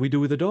 so what do we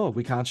do with the dog?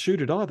 We can't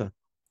shoot it either.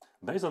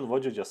 Based on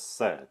what you just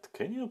said,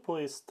 can you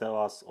please tell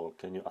us, or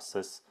can you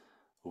assess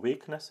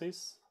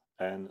weaknesses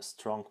and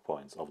strong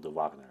points of the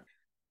Wagner?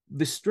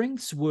 The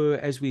strengths were,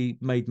 as we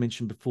made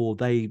mention before,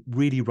 they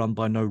really run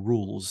by no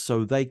rules,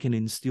 so they can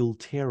instill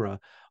terror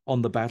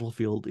on the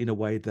battlefield in a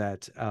way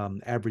that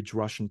average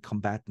Russian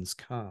combatants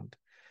can't.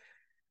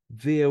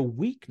 Their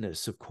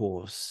weakness, of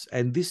course,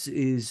 and this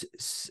is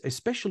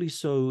especially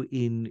so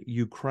in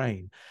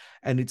Ukraine,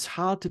 and it's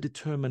hard to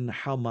determine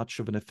how much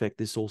of an effect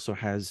this also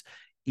has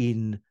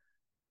in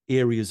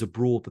areas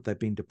abroad that they've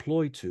been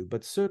deployed to,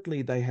 but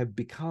certainly they have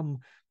become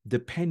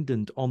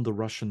dependent on the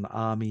Russian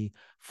army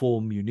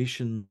for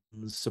munitions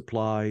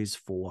supplies,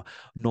 for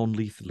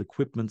non-lethal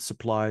equipment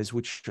supplies,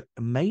 which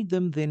made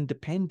them then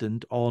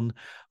dependent on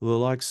the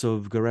likes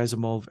of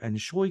Gerasimov and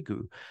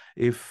Shoigu.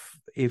 If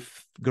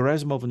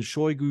Gerasimov and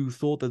Shoigu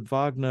thought that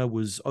Wagner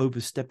was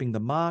overstepping the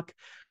mark,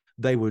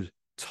 they would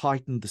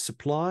tighten the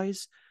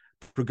supplies.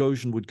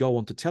 Prigozhin would go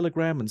onto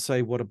Telegram and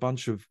say what a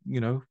bunch of,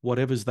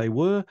 whatevers they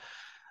were,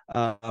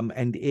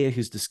 and air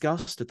his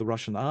disgust at the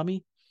Russian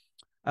army.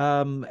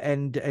 But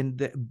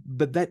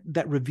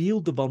that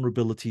revealed the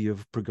vulnerability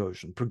of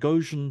Prigozhin.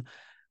 Prigozhin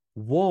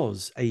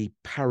was a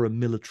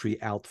paramilitary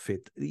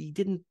outfit. He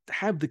didn't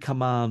have the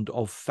command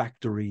of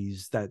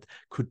factories that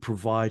could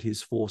provide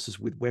his forces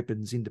with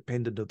weapons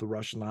independent of the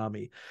Russian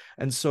army.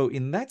 And so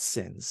in that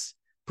sense,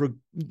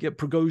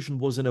 Prigozhin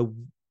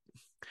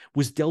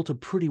was dealt a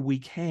pretty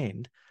weak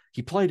hand.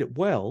 He played it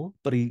well,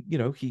 but he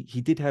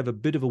did have a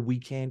bit of a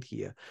weak hand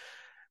here.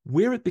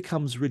 Where it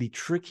becomes really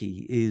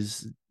tricky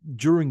is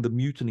during the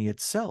mutiny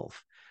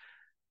itself.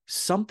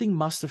 Something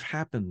must have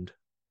happened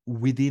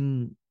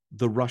within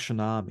the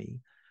Russian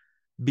army,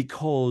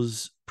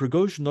 because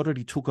Prigozhin not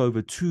only took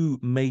over two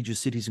major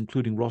cities,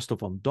 including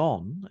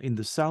Rostov-on-Don in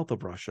the south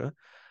of Russia,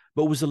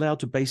 but was allowed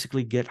to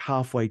basically get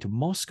halfway to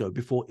Moscow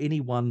before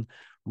anyone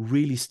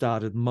really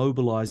started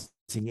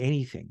mobilizing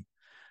anything.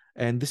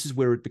 And this is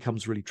where it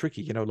becomes really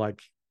tricky,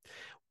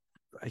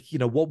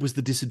 what was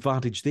the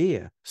disadvantage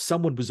there?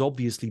 Someone was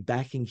obviously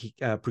backing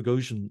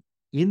Prigozhin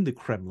in the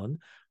Kremlin.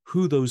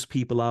 Who those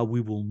people are, we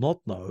will not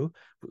know,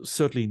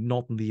 certainly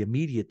not in the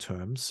immediate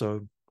term.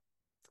 So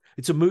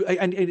it's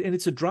and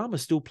it's a drama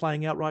still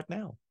playing out right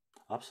now.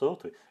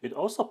 Absolutely. It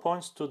also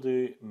points to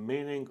the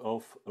meaning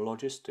of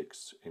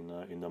logistics in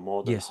a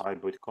modern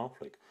hybrid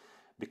conflict,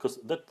 because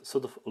that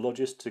sort of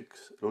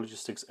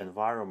logistics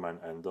environment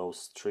and those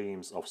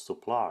streams of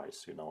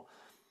supplies,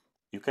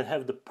 you can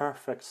have the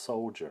perfect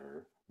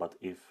soldier, but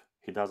if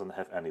he doesn't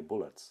have any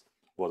bullets,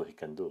 what he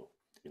can do?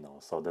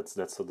 So that's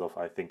sort of,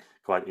 I think,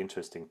 quite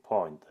interesting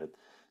point,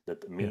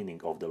 that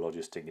meaning of the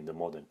logistic in the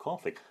modern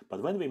conflict.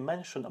 But when we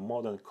mention a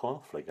modern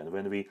conflict and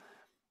when we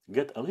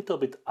get a little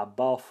bit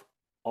above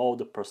all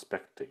the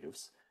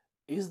perspectives,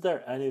 is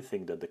there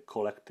anything that the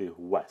collective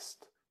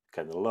West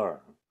can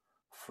learn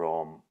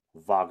from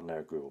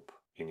Wagner Group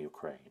in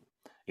Ukraine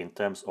in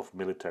terms of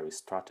military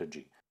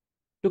strategy?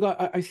 Look,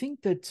 I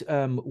think that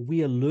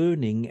we are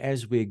learning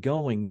as we're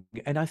going,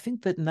 and I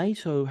think that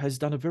NATO has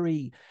done a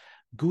very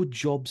good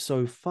job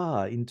so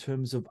far in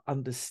terms of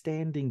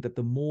understanding that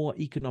the more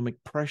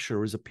economic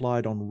pressure is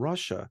applied on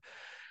Russia,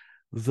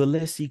 the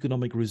less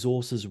economic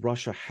resources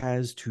Russia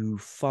has to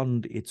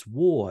fund its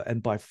war.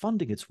 And by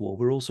funding its war,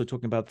 we're also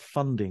talking about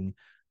funding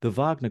the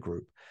Wagner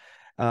Group,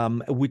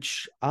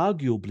 which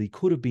arguably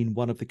could have been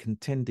one of the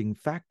contending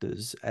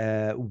factors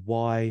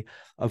why,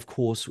 of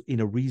course,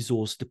 in a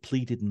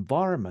resource-depleted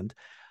environment,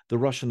 the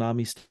Russian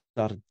army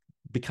started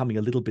becoming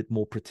a little bit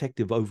more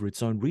protective over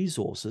its own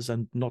resources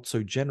and not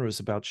so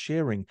generous about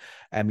sharing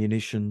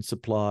ammunition,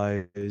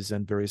 supplies,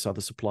 and various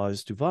other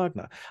supplies to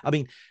Wagner. I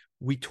mean,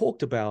 we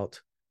talked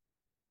about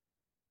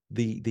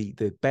the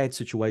bad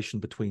situation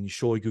between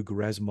Shoigu,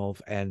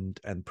 Gerasimov, and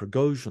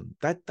Prigozhin.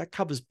 That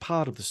covers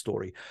part of the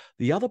story.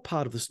 The other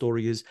part of the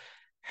story is,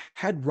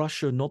 had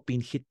Russia not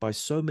been hit by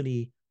so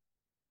many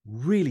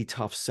really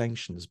tough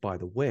sanctions by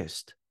the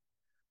West,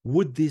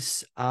 would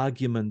this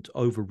argument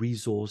over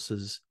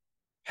resources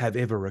have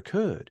ever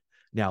occurred?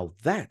 Now,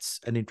 that's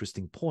an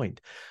interesting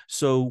point.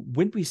 So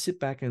when we sit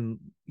back and,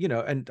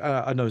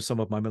 I know some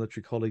of my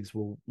military colleagues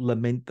will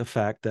lament the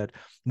fact that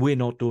we're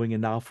not doing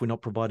enough, we're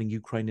not providing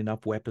Ukraine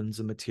enough weapons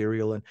and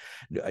material, and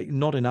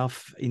not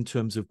enough in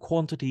terms of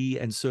quantity,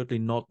 and certainly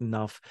not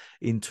enough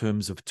in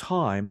terms of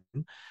time.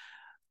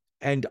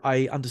 And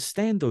I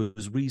understand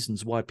those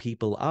reasons why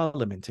people are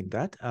lamenting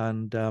that.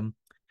 And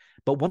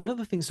but one of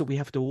the things that we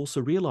have to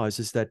also realize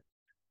is that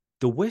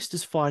the West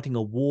is fighting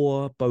a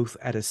war both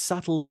at a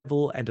subtle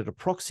level and at a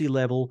proxy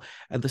level,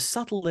 and the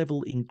subtle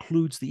level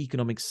includes the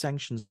economic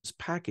sanctions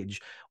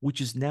package, which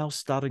is now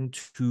starting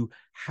to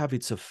have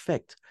its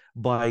effect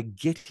by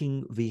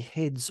getting the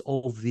heads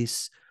of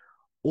this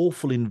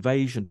awful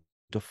invasion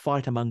to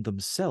fight among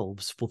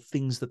themselves for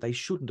things that they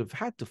shouldn't have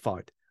had to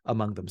fight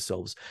among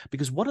themselves.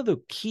 Because one of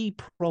the key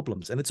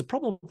problems, and it's a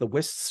problem the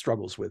West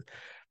struggles with,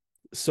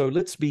 so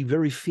let's be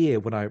very fair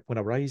when I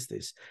raise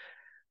this,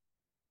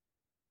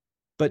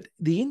 but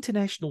the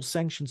international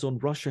sanctions on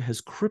Russia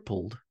has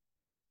crippled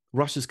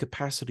Russia's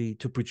capacity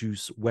to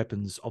produce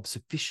weapons of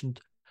sufficient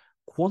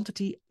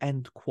quantity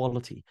and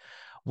quality.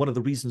 One of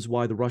the reasons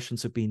why the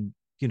Russians have been,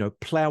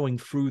 plowing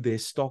through their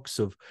stocks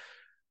of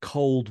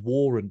Cold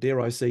War and, dare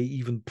I say,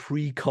 even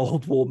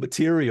pre-Cold War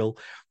material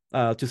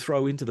to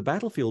throw into the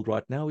battlefield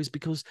right now is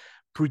because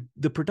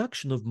the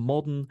production of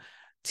modern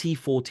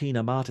T-14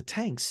 Armata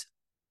tanks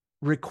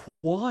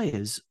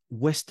requires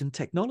Western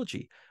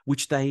technology,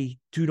 which they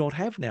do not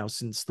have now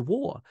since the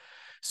war.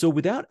 So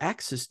without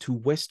access to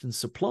Western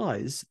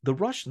supplies, the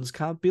Russians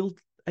can't build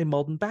a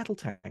modern battle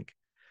tank.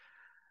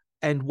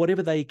 and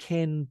whatever they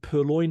can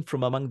purloin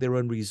from among their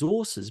own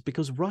resources,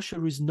 because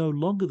Russia is no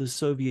longer the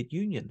Soviet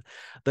Union.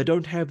 They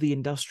don't have the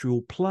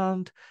industrial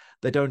plant.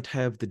 They don't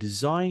have the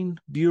design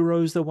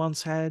bureaus they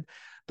once had.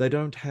 They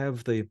don't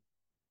have the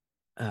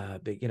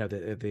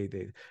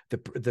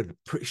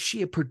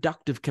sheer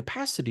productive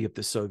capacity of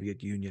the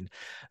Soviet Union.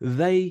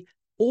 They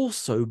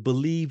also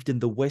believed in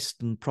the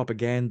Western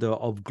propaganda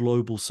of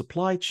global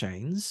supply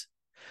chains.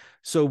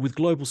 So with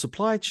global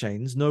supply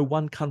chains, no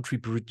one country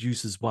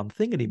produces one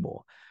thing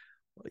anymore.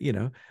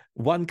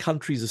 One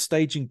country is a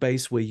staging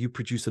base where you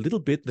produce a little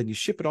bit, then you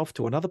ship it off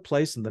to another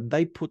place, and then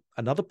they put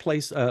another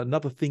place,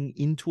 another thing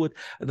into it,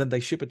 and then they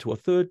ship it to a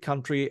third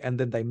country, and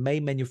then they may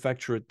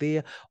manufacture it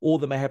there, or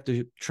they may have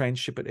to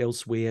transship it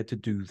elsewhere to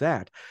do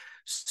that.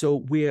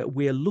 So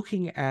we're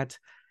looking at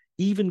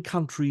even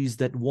countries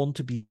that want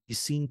to be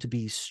seen to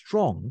be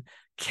strong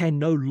can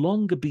no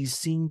longer be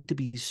seen to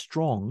be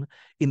strong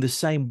in the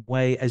same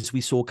way as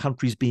we saw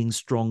countries being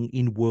strong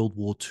in World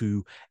War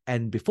II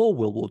and before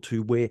World War II,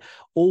 where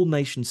all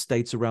nation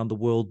states around the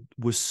world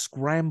were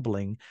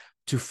scrambling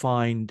to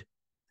find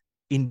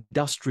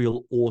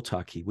industrial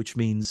autarky, which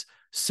means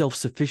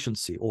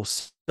self-sufficiency or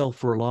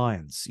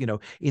self-reliance,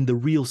 in the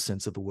real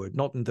sense of the word,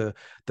 not in the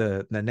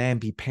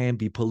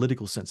namby-pamby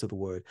political sense of the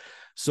word.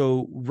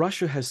 So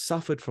Russia has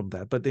suffered from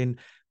that. But then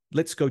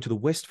let's go to the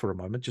West for a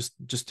moment,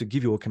 just to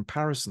give you a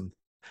comparison.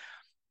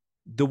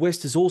 The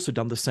West has also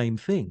done the same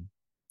thing.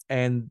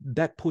 And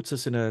that puts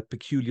us in a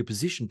peculiar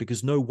position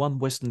because no one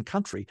Western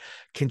country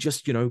can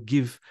just,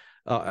 give,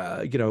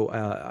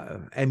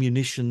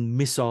 ammunition,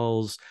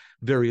 missiles,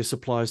 various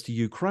supplies to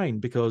Ukraine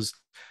because,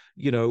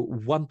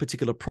 one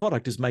particular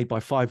product is made by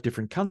 5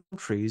 different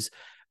countries,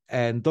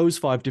 and those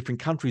 5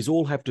 different countries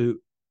all have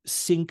to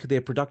sink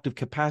their productive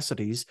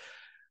capacities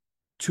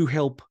to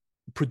help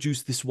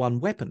produce this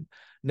one weapon.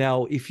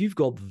 Now, if you've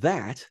got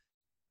that,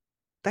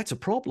 that's a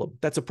problem.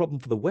 That's a problem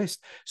for the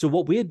West. So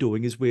what we're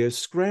doing is we're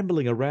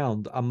scrambling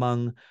around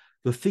among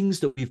the things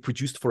that we've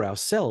produced for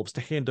ourselves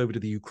to hand over to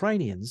the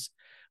Ukrainians,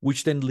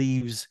 which then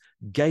leaves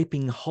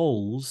gaping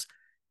holes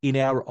in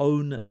our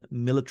own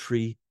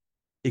military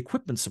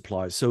equipment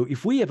supplies. So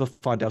if we ever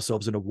find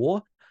ourselves in a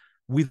war,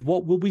 with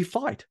what will we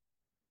fight?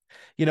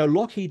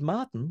 Lockheed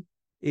Martin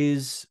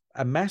is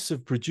a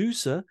massive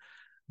producer,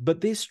 but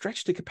they're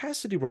stretched to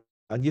capacity.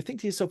 And you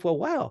think to yourself, well,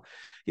 wow,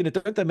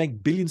 don't they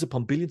make billions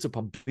upon billions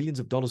upon billions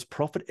of dollars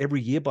profit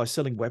every year by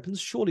selling weapons?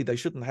 Surely they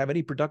shouldn't have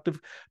any productive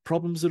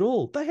problems at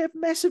all. They have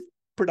massive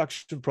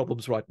production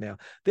problems right now.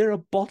 There are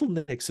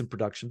bottlenecks in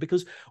production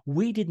because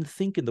we didn't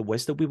think in the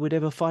West that we would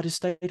ever fight a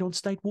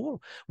state-on-state war.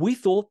 We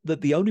thought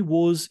that the only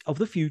wars of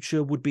the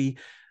future would be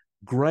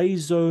gray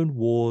zone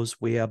wars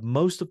where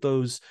most of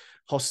those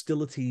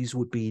hostilities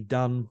would be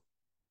done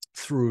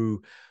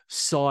through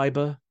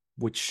cyber,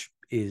 which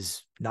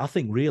is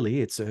nothing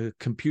really. It's a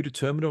computer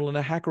terminal and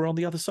a hacker on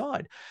the other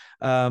side.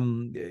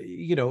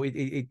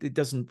 It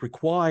doesn't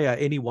require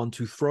anyone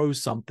to throw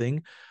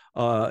something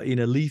in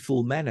a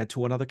lethal manner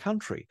to another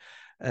country.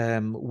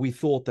 We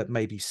thought that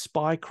maybe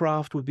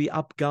spycraft would be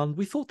upgunned.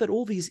 We thought that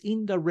all these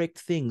indirect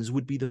things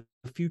would be the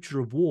future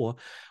of war,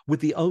 with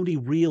the only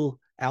real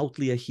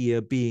outlier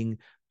here being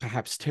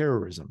perhaps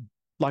terrorism,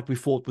 like we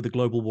fought with the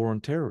global war on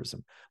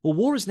terrorism. Well,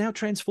 war is now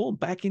transformed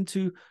back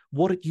into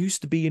what it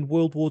used to be in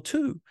World War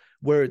II,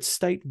 where it's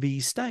state v.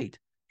 state.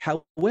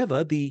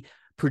 However, the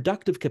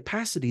productive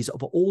capacities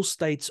of all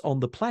states on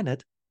the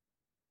planet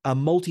are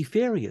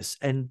multifarious,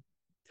 and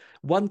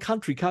one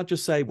country can't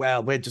just say,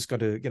 well, we're just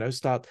going to,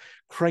 start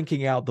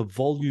cranking out the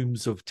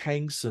volumes of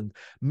tanks and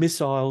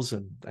missiles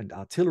and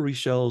artillery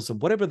shells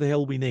and whatever the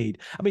hell we need.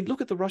 I mean,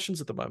 look at the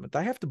Russians at the moment.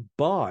 They have to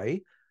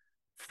buy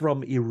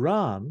from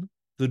Iran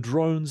the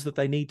drones that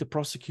they need to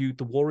prosecute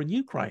the war in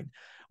Ukraine,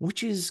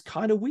 which is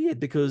kind of weird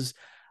because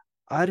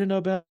I don't know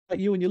about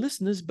you and your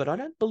listeners, but I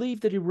don't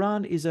believe that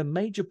Iran is a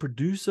major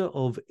producer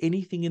of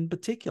anything in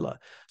particular.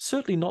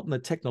 Certainly not in a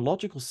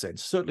technological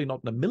sense, certainly not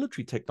in a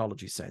military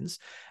technology sense.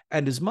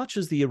 And as much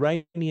as the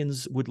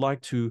Iranians would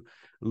like to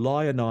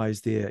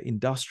lionize their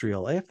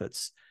industrial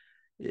efforts,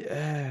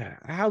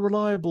 how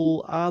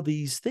reliable are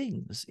these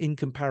things in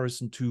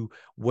comparison to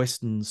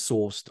Western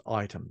sourced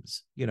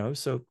items?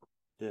 So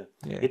yeah.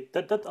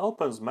 That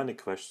opens many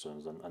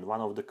questions, and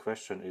one of the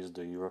questions is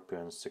the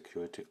European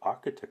security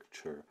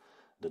architecture,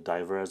 the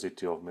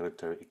diversity of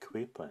military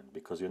equipment,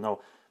 because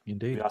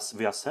Indeed.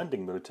 we are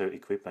sending military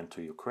equipment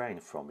to Ukraine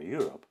from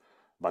Europe,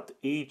 but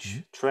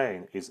each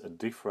train is a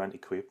different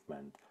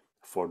equipment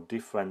for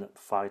different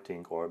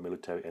fighting or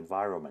military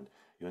environment.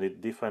 You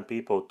need different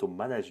people to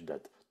manage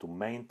that, to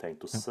maintain,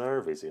 to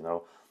service.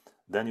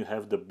 Then you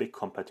have the big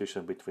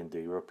competition between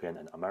the European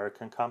and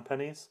American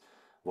companies,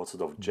 what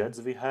sort of jets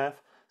we have.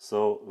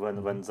 So when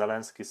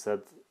Zelensky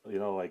said,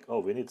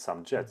 oh, we need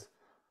some jets,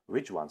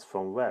 which ones,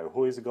 from where,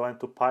 who is going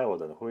to pilot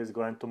them, who is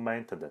going to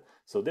maintain them?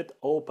 So that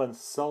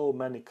opens so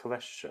many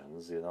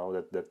questions,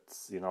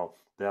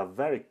 they are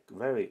very,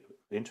 very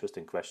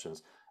interesting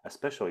questions,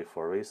 especially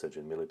for research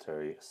in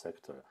military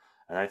sector.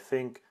 And I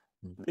think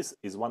this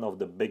is one of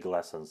the big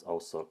lessons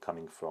also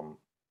coming from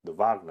the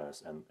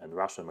Wagners and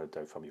Russian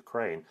military from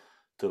Ukraine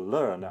to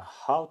learn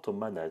how to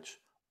manage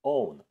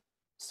own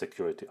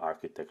security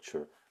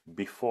architecture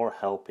before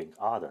helping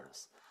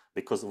others.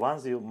 Because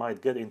once you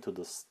might get into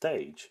the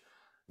stage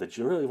that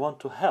you really want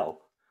to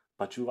help,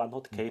 but you are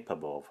not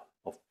capable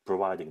of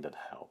providing that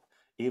help,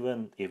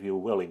 even if you're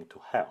willing to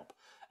help.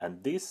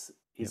 And this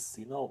is,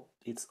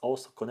 it's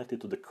also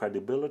connected to the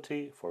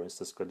credibility, for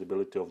instance,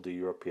 credibility of the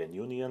European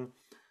Union,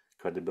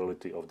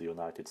 credibility of the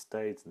United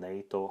States,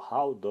 NATO,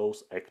 how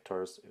those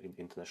actors in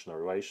international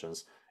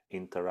relations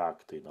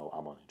interact,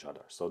 among each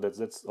other. So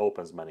that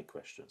opens many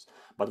questions.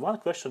 But one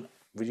question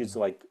which is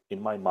like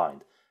in my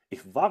mind,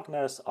 if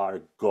Wagners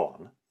are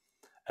gone,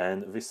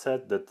 and we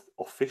said that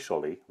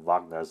officially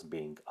Wagner's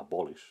being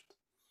abolished,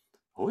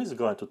 who is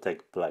going to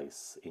take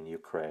place in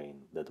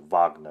Ukraine that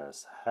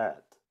Wagner's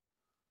had?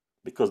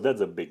 Because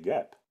that's a big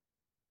gap.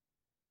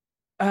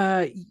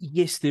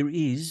 Yes, there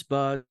is,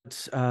 but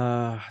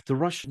the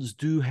Russians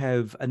do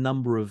have a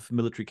number of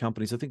military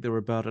companies. I think there are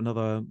about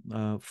another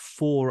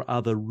 4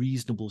 other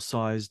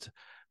reasonable-sized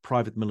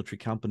private military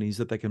companies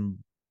that they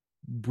can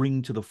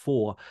bring to the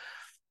fore.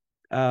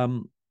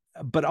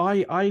 But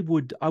I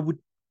would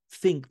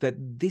think that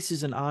this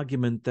is an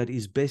argument that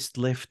is best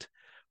left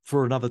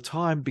for another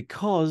time,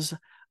 because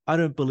I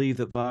don't believe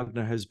that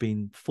Wagner has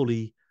been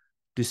fully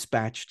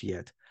dispatched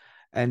yet.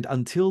 And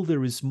until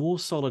there is more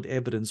solid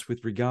evidence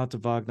with regard to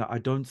Wagner, I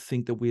don't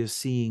think that we are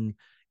seeing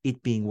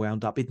it being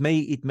wound up. It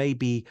may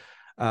be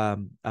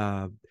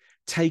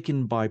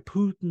taken by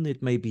Putin.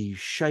 It may be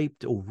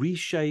shaped or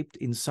reshaped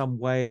in some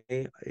way.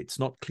 It's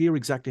not clear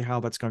exactly how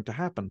that's going to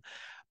happen.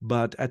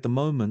 But at the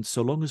moment,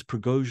 so long as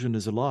Prigozhin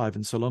is alive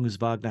and so long as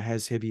Wagner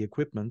has heavy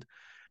equipment,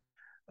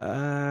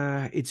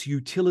 its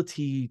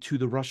utility to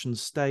the Russian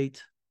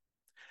state,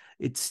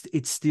 it's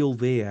still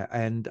there.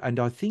 And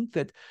I think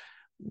that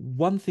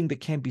one thing that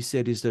can be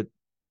said is that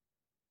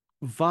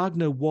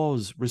Wagner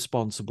was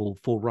responsible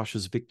for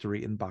Russia's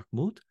victory in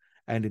Bakhmut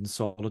and in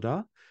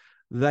Soledar.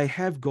 They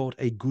have got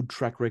a good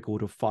track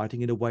record of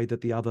fighting in a way that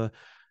the other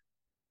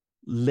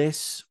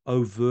less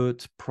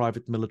overt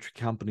private military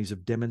companies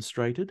have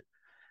demonstrated.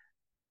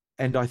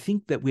 And I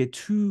think that we're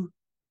too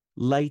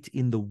late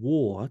in the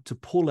war to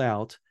pull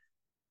out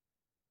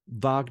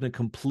Wagner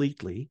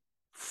completely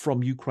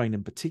from Ukraine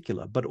in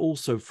particular, but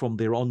also from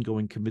their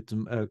ongoing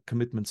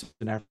commitments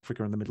in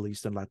Africa and the Middle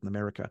East and Latin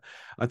America.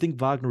 I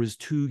think Wagner is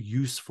too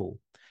useful.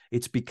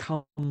 It's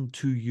become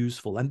too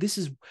useful. And this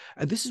is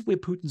where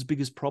Putin's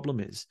biggest problem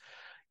is.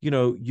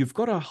 You've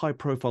got a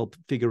high-profile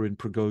figure in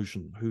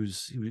Prigozhin who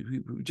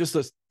just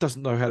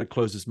doesn't know how to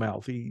close his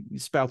mouth. He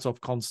spouts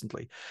off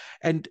constantly.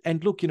 And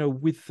look,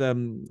 with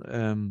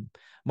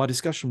my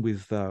discussion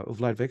with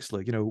Vlad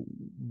Vexler,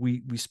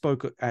 we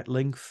spoke at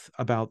length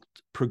about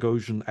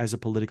Prigozhin as a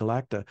political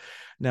actor.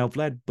 Now,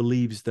 Vlad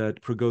believes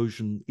that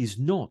Prigozhin is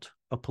not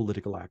a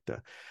political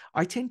actor.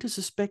 I tend to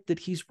suspect that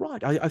he's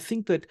right. I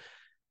think that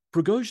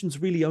Prigozhin's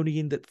really only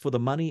in that for the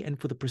money and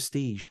for the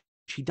prestige.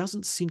 He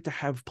doesn't seem to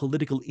have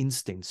political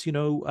instincts.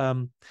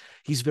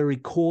 He's very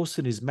coarse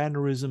in his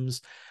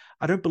mannerisms.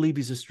 I don't believe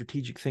he's a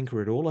strategic thinker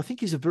at all. I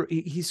think he's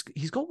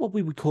got what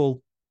we would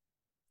call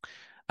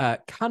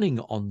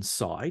cunning on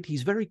side.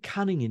 He's a very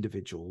cunning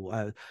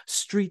individual,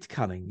 street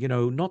cunning.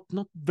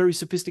 Not very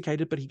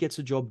sophisticated, but he gets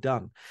a job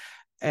done.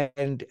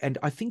 And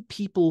I think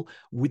people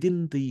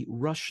within the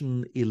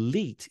Russian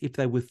elite, if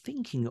they were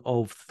thinking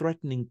of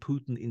threatening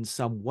Putin in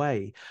some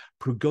way,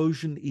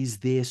 Prigozhin is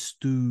their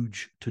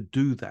stooge to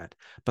do that.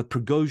 But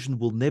Prigozhin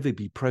will never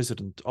be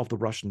president of the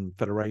Russian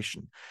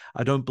Federation.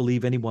 I don't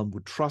believe anyone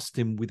would trust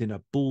him within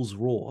a bull's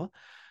roar,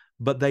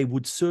 but they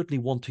would certainly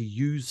want to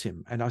use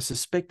him. And I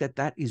suspect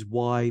that is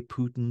why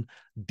Putin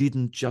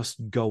didn't just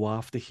go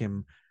after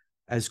him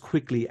as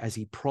quickly as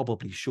he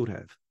probably should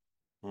have.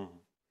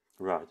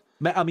 Right.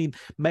 I mean,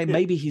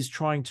 maybe he's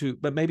trying to,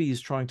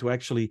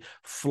 actually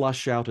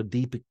flush out a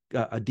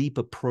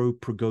deeper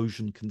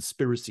pro-Prigozhin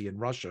conspiracy in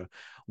Russia,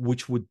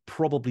 which would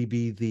probably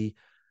be the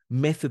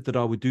method that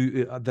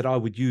I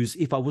would use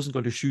if I wasn't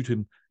going to shoot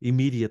him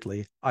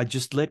immediately. I'd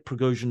just let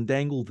Prigozhin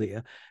dangle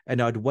there, and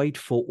I'd wait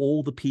for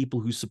all the people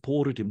who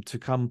supported him to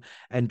come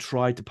and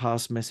try to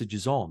pass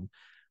messages on.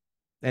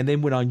 And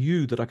then when I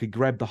knew that I could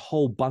grab the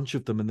whole bunch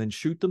of them and then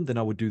shoot them, then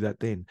I would do that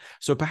then.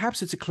 So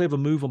perhaps it's a clever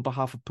move on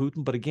behalf of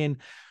Putin. But again,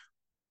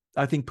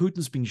 I think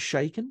Putin's been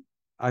shaken.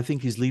 I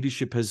think his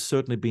leadership has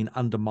certainly been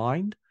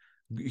undermined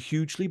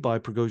hugely by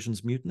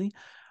Prigozhin's mutiny.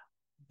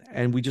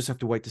 And we just have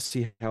to wait to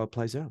see how it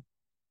plays out.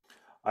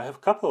 I have a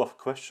couple of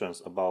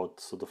questions about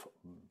sort of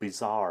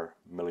bizarre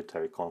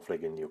military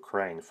conflict in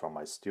Ukraine from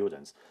my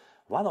students.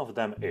 One of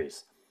them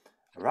is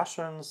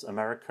Russians,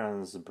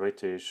 Americans,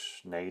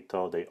 British,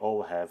 NATO, they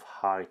all have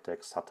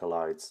high-tech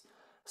satellites,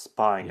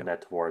 spying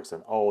networks,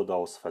 and all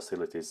those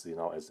facilities,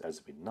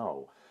 as we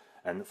know.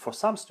 And for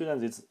some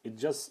students,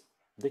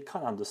 they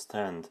can't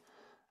understand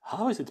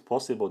how is it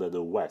possible that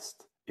the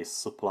West is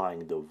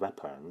supplying the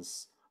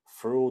weapons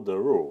through the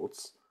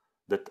routes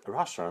that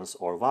Russians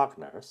or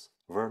Wagners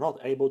were not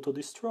able to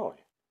destroy,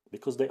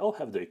 because they all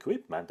have the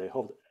equipment, they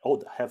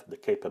all have the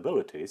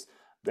capabilities,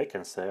 They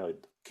can say a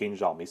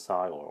Kinjal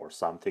missile or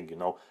something,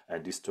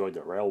 and destroy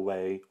the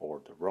railway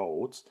or the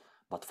roads.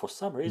 But for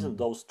some reason,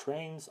 those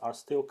trains are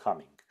still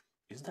coming.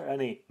 Is there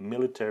any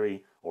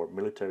military or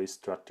military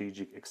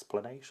strategic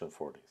explanation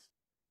for this?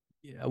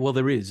 Yeah, well,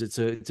 there is. It's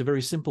a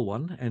very simple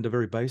one and a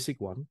very basic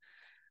one.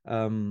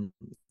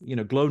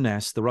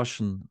 GLONASS, the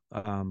Russian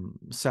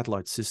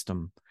satellite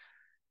system,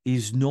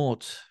 is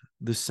not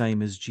the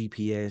same as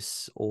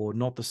GPS or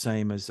not the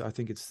same as, I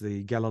think it's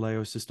the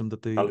Galileo system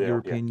that the Galileo, yeah.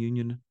 European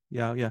Union,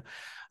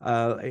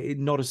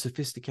 not as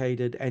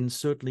sophisticated and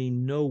certainly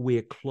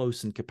nowhere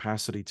close in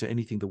capacity to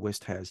anything the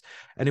West has.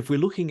 And if we're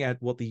looking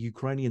at what the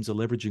Ukrainians are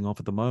leveraging off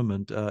at the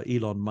moment,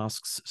 Elon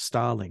Musk's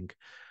Starlink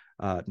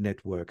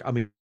network, I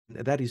mean,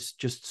 that is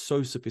just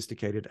so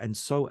sophisticated and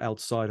so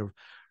outside of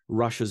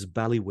Russia's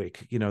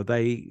bailiwick.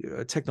 They,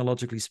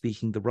 technologically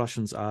speaking, the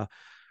Russians are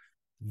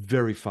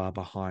very far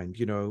behind.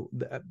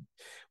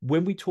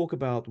 When we talk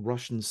about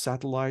Russian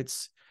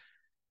satellites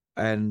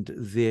and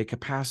their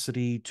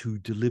capacity to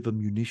deliver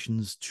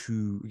munitions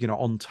to,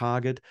 on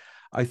target,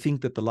 I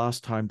think that the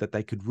last time that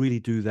they could really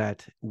do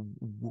that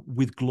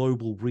with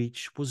global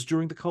reach was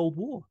during the Cold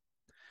War.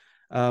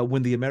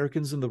 When the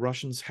Americans and the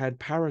Russians had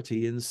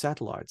parity in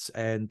satellites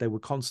and they were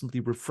constantly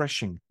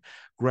refreshing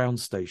ground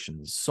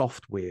stations,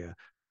 software,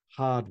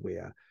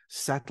 hardware,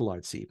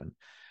 satellites even.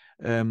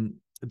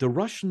 The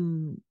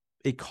Russian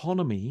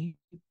economy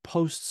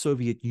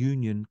post-Soviet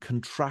Union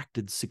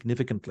contracted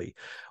significantly.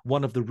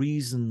 One of the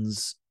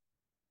reasons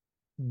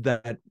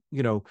that,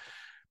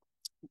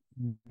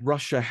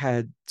 Russia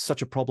had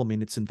such a problem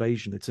in its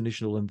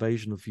initial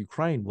invasion of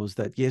Ukraine, was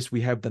that, yes, we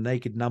have the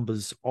naked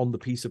numbers on the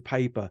piece of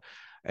paper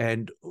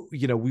and,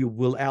 we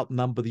will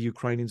outnumber the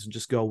Ukrainians and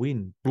just go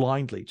in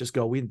blindly, just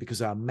go in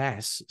because our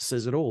mass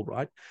says it all,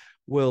 right?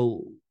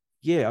 Well,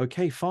 yeah,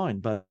 okay, fine.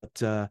 But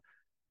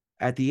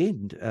at the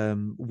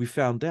end, we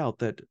found out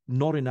that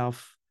not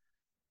enough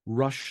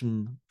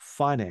Russian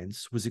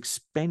finance was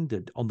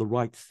expended on the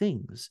right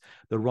things,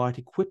 the right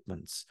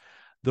equipments,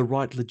 the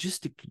right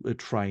logistic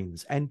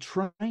trains and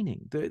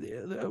training.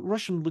 The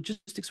Russian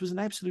logistics was an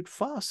absolute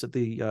farce at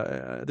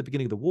the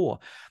beginning of the war.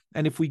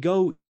 And if we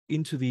go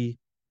into the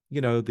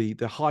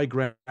high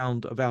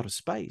ground of outer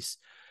space,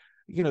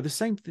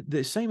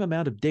 the same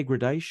amount of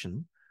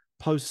degradation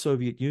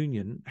post-Soviet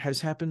Union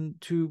has happened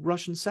to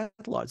Russian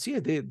satellites. Yeah,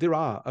 there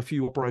are a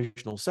few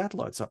operational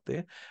satellites up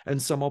there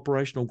and some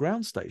operational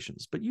ground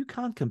stations, but you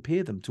can't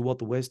compare them to what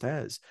the West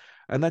has.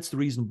 And that's the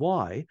reason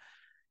why,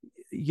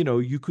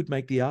 you could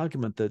make the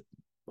argument that,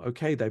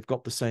 okay, they've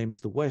got the same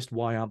as the West,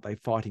 why aren't they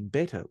fighting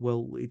better?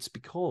 Well, it's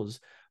because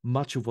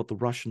much of what the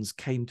Russians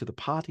came to the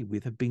party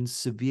with have been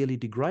severely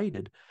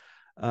degraded,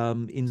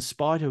 in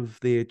spite of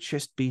their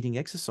chest-beating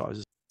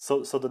exercises.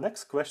 So the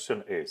next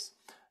question is,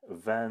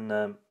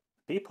 when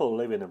people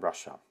live in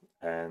Russia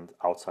and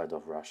outside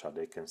of Russia,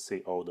 they can see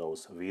all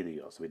those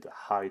videos with the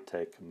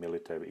high-tech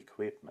military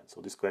equipment.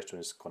 So this question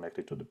is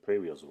connected to the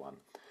previous one.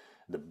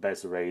 The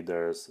best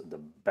raiders, the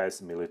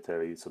best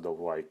military sort of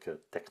like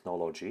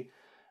technology.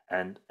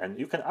 And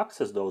you can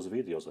access those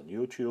videos on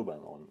YouTube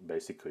and on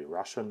basically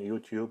Russian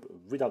YouTube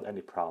without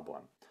any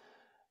problem.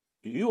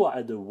 You are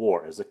at the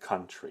war as a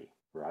country,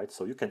 right?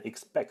 So you can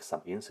expect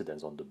some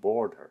incidents on the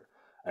border.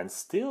 And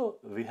still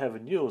we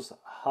have news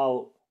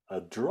how a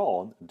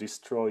drone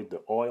destroyed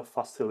the oil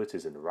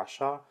facilities in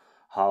Russia,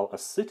 how a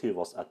city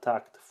was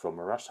attacked from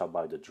Russia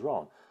by the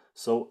drone.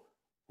 So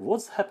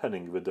what's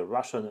happening with the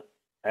Russian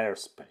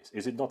airspace?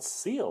 Is it not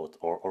sealed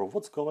or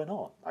what's going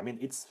on? I mean,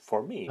 it's,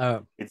 for me,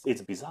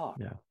 it's bizarre.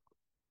 Yeah,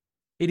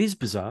 it is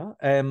bizarre.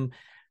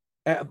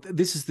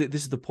 This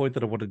is the point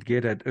that I wanted to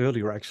get at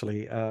earlier,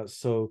 actually.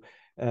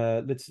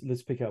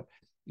 Let's pick up.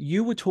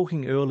 You were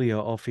talking earlier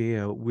off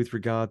air with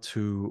regard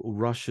to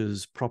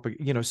Russia's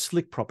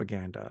slick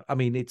propaganda. I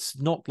mean, it's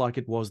not like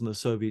it was in the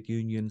Soviet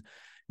Union.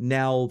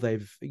 Now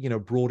they've,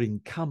 brought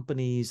in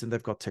companies and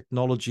they've got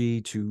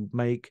technology to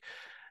make,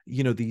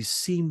 these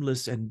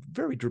seamless and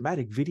very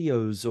dramatic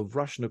videos of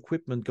Russian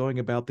equipment going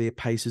about their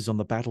paces on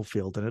the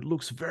battlefield. And it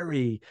looks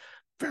very,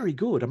 very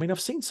good. I mean, I've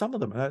seen some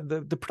of them.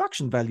 The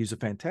production values are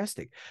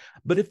fantastic.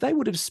 But if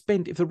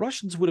the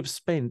Russians would have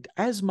spent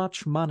as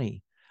much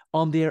money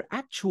on their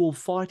actual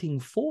fighting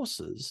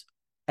forces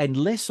and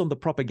less on the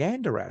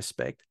propaganda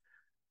aspect,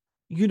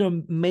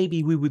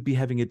 maybe we would be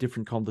having a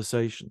different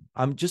conversation.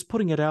 I'm just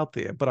putting it out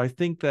there. But I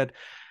think that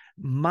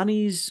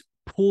money's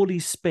poorly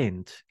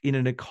spent in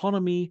an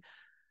economy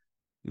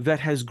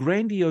that has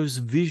grandiose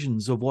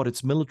visions of what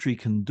its military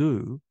can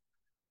do.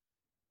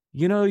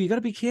 You got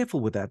to be careful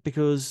with that,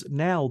 because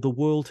now the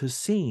world has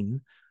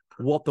seen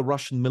what the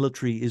Russian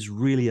military is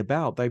really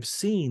about. They've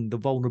seen the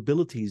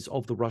vulnerabilities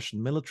of the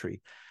Russian military.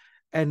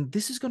 And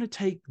this is going to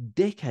take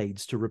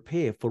decades to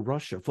repair for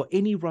Russia, for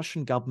any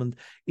Russian government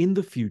in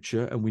the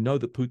future. And we know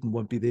that Putin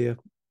won't be there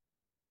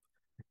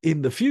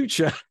in the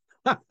future.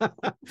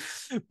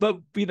 But,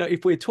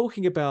 if we're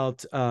talking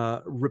about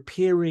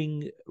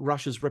repairing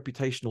Russia's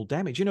reputational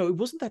damage, it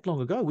wasn't that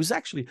long ago. It was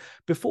actually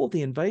before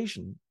the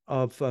invasion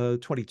of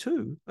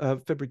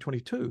February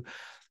 22.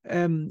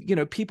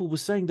 People were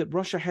saying that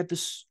Russia had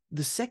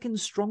the second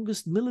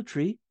strongest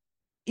military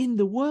in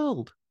the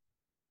world.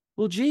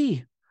 Well,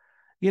 gee,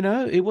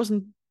 it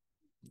wasn't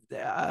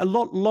a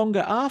lot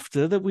longer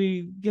after that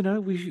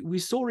we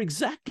saw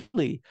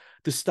exactly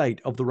the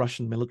state of the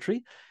Russian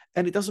military.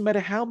 And it doesn't matter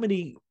how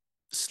many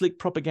slick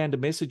propaganda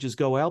messages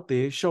go out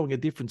there showing a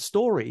different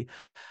story.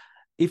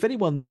 If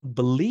anyone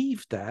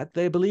believed that,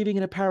 they're believing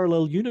in a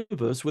parallel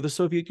universe where the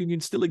Soviet Union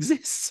still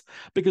exists,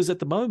 because at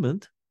the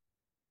moment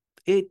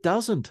it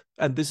doesn't,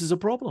 and this is a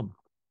problem.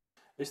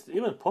 Is it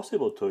even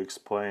possible to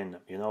explain,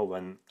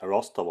 when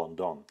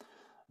Rostov-on-Don,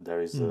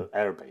 there is an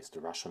airbase, the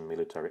Russian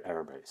military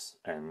airbase,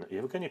 and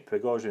Yevgeny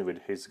Prigozhin with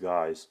his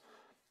guys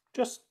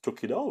just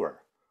took it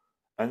over.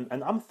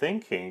 And I'm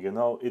thinking,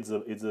 it's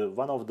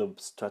one of the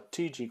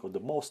strategic or the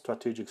most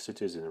strategic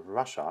cities in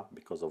Russia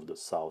because of the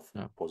south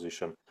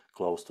position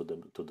close to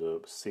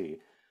the sea.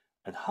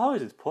 And how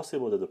is it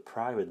possible that the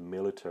private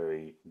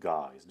military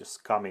guys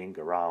just coming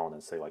around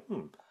and say like,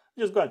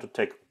 just going to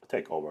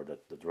take over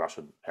the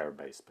Russian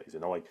airbase base?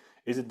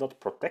 Is it not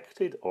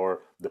protected,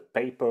 or the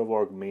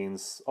paperwork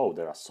means, oh,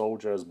 there are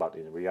soldiers, but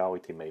in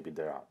reality maybe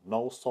there are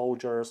no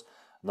soldiers,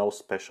 no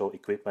special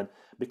equipment?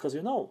 Because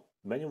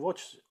when you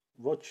watch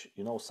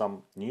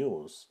some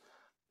news,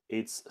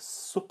 it's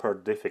super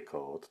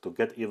difficult to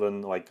get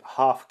even like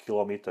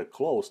half-kilometer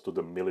close to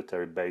the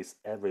military base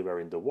everywhere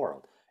in the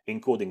world,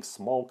 including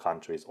small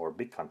countries or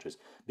big countries,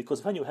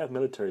 because when you have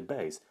military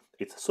base,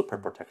 it's super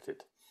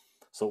protected.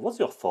 So what's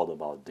your thought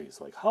about this?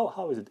 Like,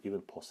 how is it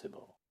even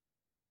possible?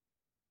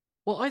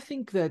 Well, I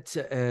think that,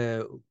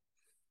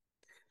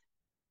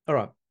 all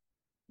right,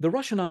 the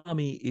Russian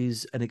army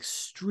is an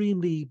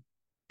extremely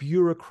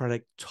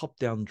bureaucratic,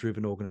 top-down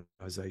driven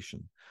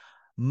organization.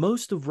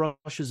 Most of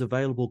Russia's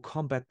available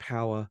combat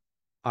power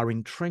are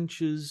in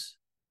trenches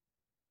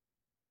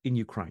in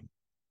Ukraine.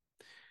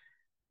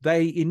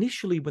 They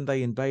initially, when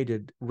they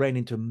invaded, ran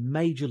into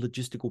major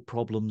logistical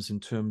problems in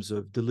terms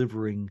of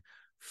delivering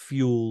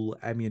fuel,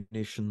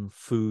 ammunition,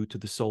 food to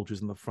the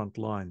soldiers in the front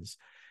lines.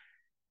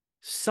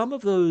 Some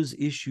of those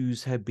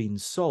issues have been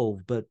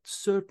solved, but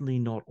certainly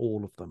not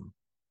all of them.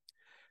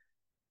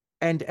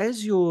 And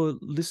as your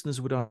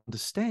listeners would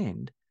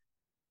understand,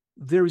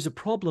 there is a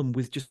problem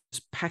with just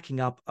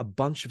packing up a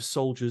bunch of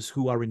soldiers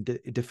who are in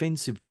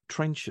defensive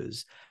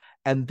trenches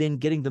and then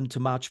getting them to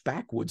march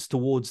backwards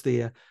towards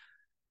their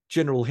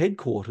general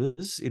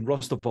headquarters in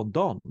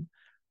Rostov-on-Don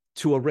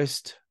to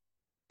arrest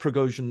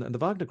Prigozhin and the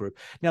Wagner Group.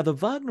 Now, the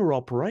Wagner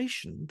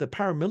operation, the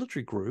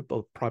paramilitary group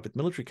or private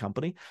military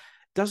company,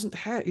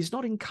 is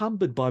not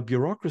encumbered by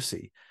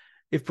bureaucracy.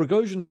 If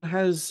Prigozhin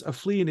has a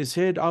flea in his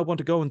head, I want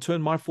to go and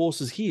turn my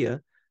forces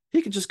here,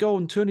 he can just go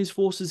and turn his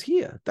forces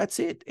here. That's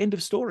it. End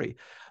of story.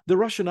 The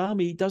Russian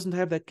army doesn't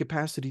have that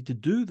capacity to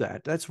do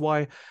that. That's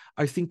why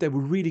I think they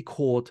were really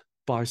caught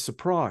by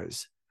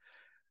surprise.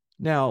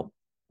 Now,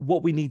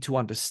 what we need to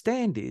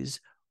understand is,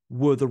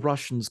 were the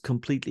Russians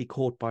completely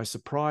caught by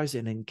surprise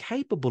and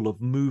incapable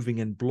of moving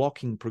and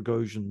blocking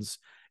Prigozhin's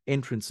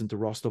entrance into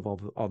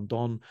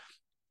Rostov-on-Don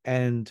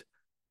and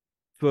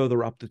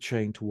further up the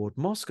chain toward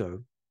Moscow?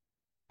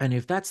 And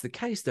if that's the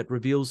case, that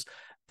reveals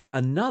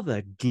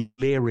another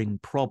glaring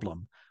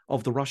problem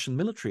of the Russian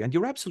military. And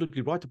you're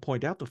absolutely right to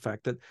point out the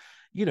fact that,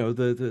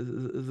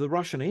 the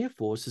Russian Air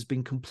Force has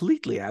been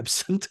completely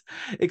absent,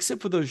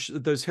 except for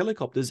those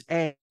helicopters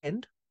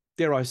and,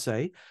 dare I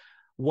say,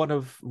 one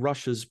of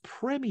Russia's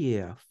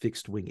premier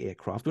fixed-wing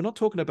aircraft. We're not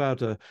talking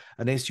about an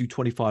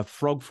Su-25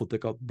 Frogfoot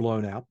that got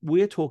blown out.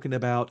 We're talking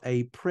about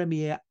a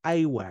premier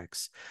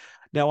AWACS.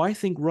 Now, I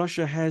think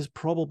Russia has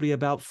probably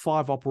about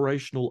 5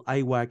 operational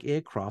AWAC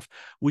aircraft,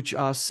 which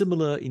are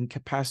similar in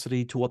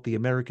capacity to what the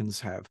Americans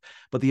have.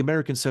 But the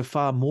Americans have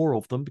far more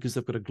of them because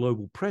they've got a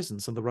global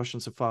presence, and the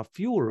Russians have far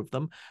fewer of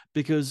them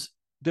because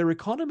their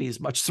economy is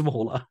much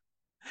smaller.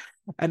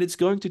 And it's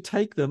going to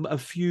take them a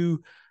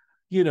few,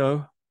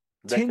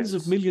 tens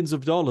of millions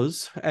of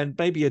dollars and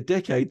maybe a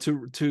decade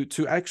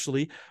to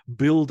actually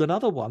build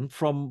another one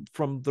from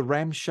the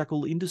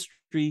ramshackle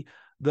industry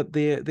that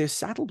they're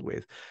saddled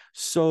with.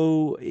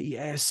 So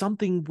yeah,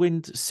 something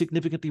went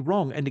significantly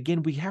wrong. And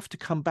again, we have to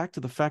come back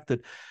to the fact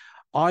that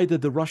either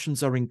the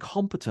Russians are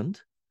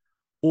incompetent,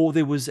 or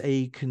there was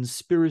a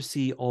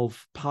conspiracy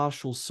of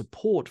partial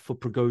support for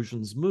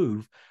Prigozhin's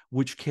move,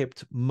 which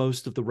kept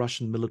most of the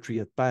Russian military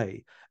at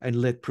bay and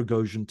let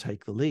Prigozhin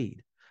take the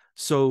lead.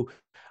 So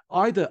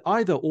either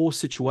or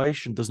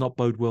situation does not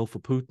bode well for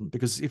Putin,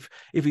 because if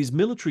his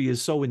military is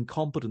so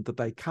incompetent that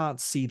they can't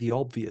see the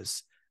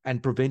obvious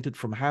and prevent it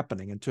from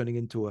happening and turning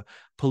into a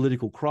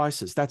political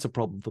crisis, that's a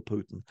problem for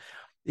Putin.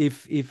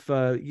 If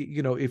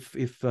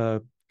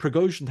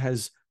Prigozhin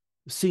has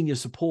senior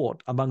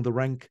support among the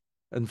rank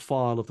and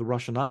file of the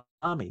Russian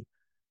army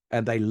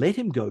and they let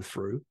him go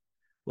through,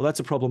 well, that's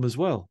a problem as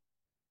well.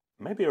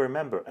 maybe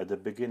remember at the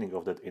beginning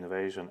of that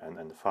invasion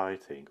and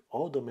fighting,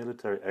 all the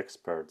military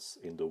experts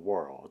in the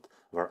world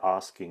were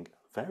asking,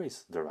 where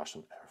is the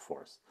Russian Air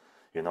Force?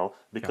 You know,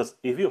 Yeah. because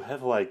if you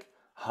have like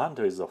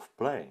hundreds of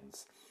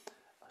planes,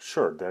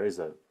 sure, there is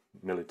a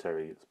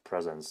military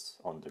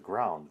presence on the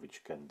ground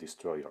which can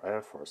destroy your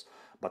air force,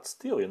 but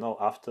still, you know,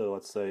 after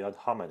let's say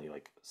how many,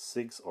 like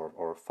 6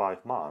 or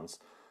 5 months,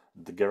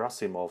 the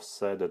Gerasimov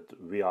said that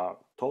we are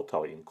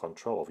totally in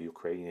control of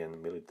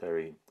Ukrainian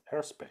military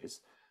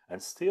airspace,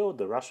 and still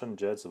the Russian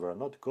jets were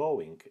not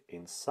going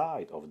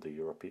inside of the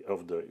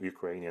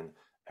Ukrainian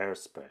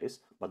airspace,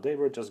 but they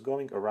were just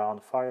going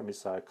around, fire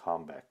missile,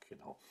 come back, you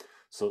know.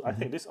 So I Mhm.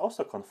 think this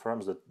also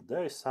confirms that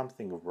there is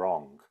something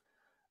wrong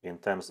in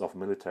terms of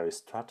military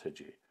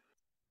strategy.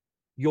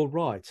 You're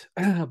right,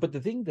 but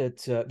the thing that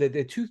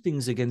there are two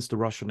things against the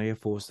Russian Air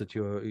Force that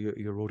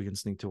your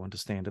audience need to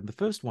understand, and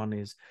the first one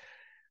is,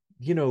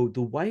 you know,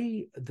 the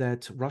way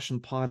that Russian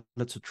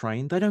pilots are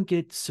trained, they don't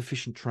get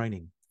sufficient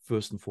training.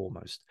 First and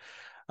foremost,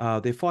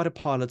 their fighter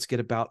pilots get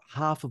about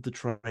half of the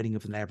training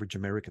of an average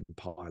American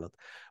pilot,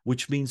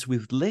 which means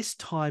with less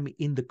time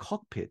in the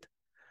cockpit,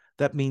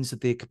 that means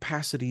that their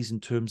capacities in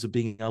terms of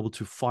being able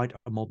to fight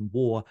a modern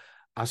war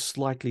are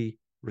slightly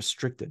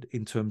restricted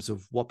in terms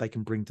of what they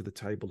can bring to the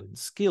table in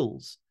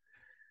skills.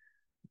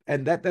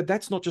 And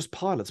that's not just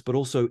pilots, but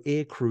also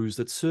air crews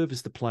that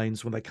service the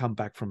planes when they come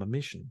back from a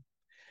mission.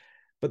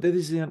 But there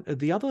is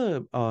the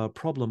other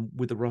problem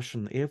with the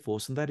Russian Air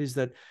Force, and that is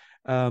that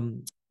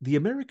the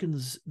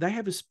Americans, they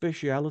have a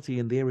speciality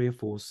in their Air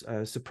Force,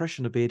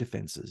 suppression of air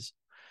defenses.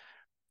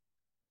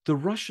 The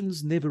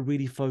Russians never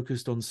really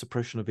focused on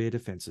suppression of air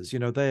defenses. You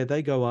know,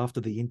 they go after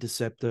the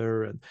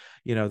interceptor and,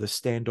 you know, the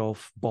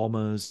standoff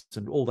bombers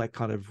and all that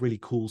kind of really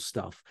cool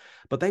stuff.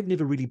 But they've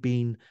never really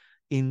been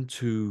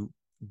into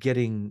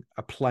getting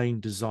a plane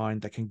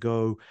designed that can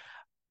go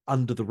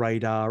under the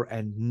radar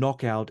and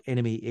knock out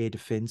enemy air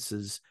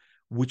defenses,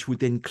 which would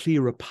then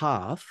clear a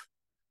path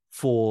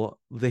for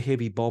the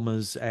heavy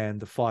bombers and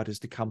the fighters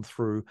to come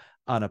through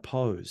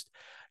unopposed.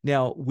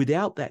 Now,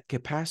 without that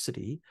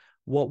capacity,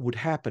 what would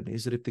happen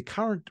is that if the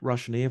current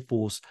Russian Air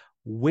Force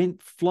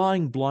went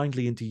flying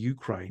blindly into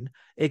Ukraine,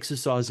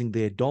 exercising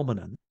their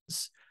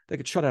dominance, they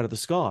get shot out of the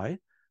sky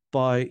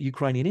by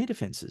Ukrainian air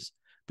defenses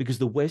because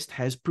the West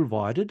has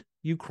provided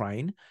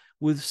Ukraine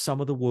with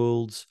some of the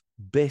world's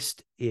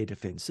best air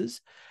defenses.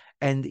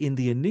 And in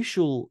the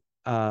initial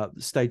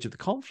stage of the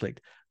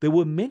conflict, there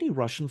were many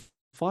Russian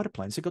fighter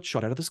planes that got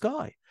shot out of the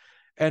sky.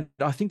 And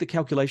I think the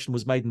calculation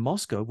was made in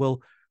Moscow.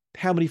 Well,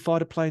 how many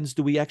fighter planes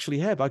do we actually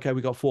have? Okay,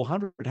 we got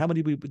 400. How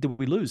many did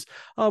we lose?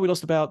 Oh, we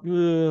lost about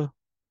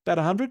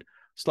 100.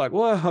 It's like,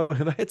 whoa,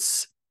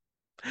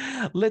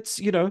 let's,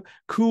 you know,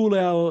 cool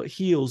our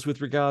heels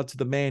with regard to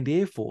the manned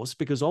air force,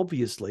 because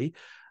obviously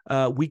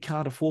we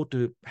can't afford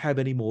to have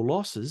any more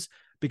losses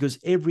because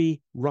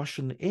every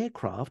Russian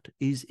aircraft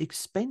is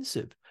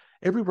expensive.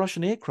 Every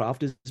Russian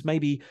aircraft is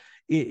maybe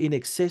in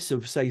excess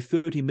of, say,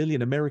 30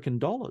 million American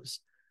dollars.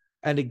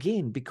 And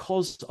again,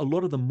 because a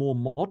lot of the more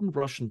modern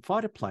Russian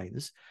fighter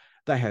planes,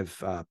 they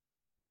have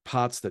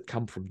parts that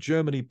come from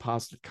Germany,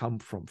 parts that come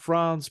from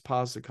France,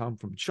 parts that come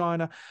from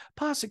China,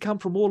 parts that come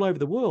from all over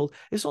the world.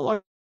 It's not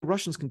like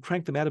Russians can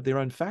crank them out of their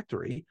own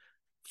factory,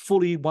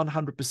 fully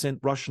 100%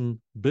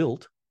 Russian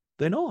built.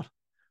 They're not.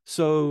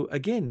 So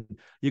again,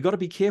 you got to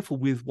be careful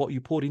with what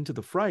you put into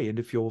the fray. And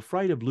if you're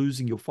afraid of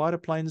losing your fighter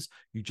planes,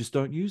 you just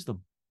don't use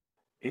them.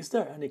 Is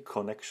there any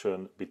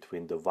connection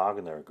between the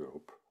Wagner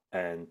Group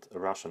and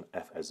Russian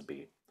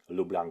FSB,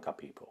 Lubyanka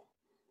people?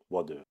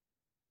 What do you?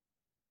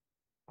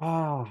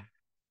 Ah,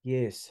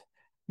 yes.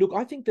 Look,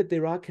 I think that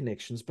there are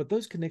connections, but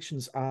those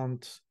connections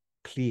aren't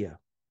clear.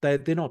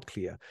 They're not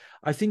clear.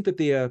 I think that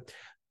they're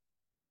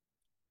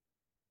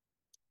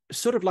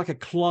sort of like a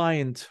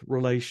client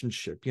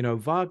relationship. You know,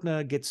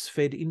 Wagner gets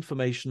fed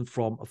information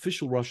from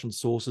official Russian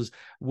sources,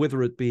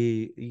 whether it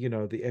be, you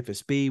know, the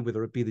FSB,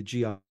 whether it be the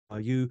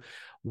GRU,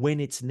 when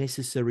it's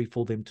necessary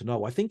for them to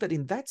know. I think that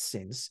in that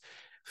sense,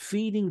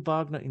 feeding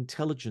Wagner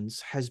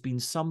intelligence has been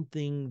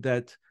something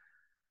that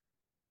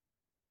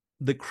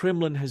the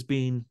Kremlin has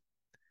been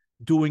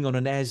doing on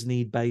an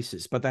as-need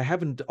basis, but they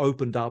haven't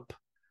opened up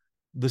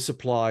the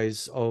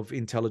supplies of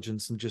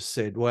intelligence and just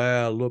said,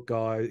 well, look,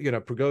 guys, you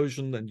know,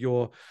 Prigozhin and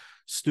your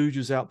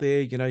stooges out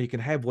there, you know, you can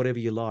have whatever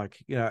you like.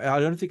 You know, I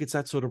don't think it's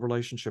that sort of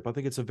relationship. I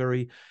think it's a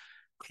very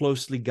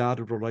closely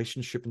guarded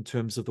relationship in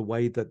terms of the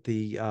way that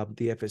the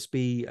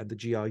FSB and the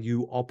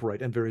GRU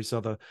operate and various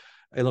other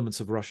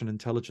elements of Russian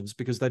intelligence,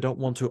 because they don't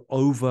want to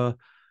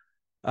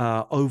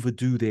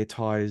overdo their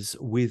ties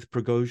with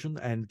Prigozhin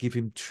and give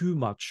him too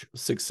much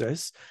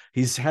success.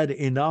 He's had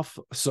enough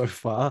so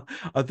far.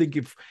 I think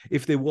if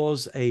it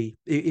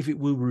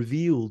were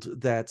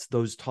revealed that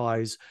those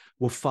ties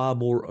were far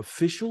more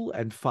official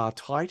and far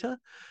tighter,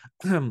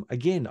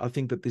 again, I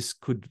think that this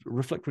could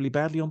reflect really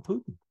badly on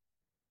Putin.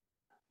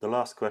 The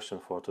last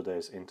question for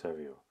today's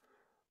interview.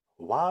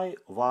 Why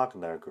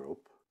Wagner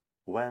Group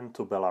went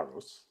to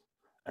Belarus,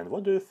 and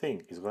what do you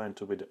think is going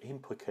to be the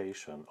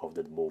implication of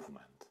that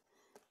movement?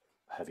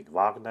 having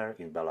Wagner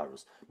in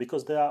Belarus,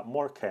 because there are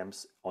more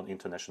camps on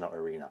international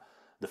arena.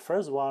 The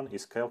first one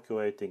is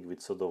calculating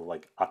with sort of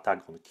like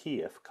attack on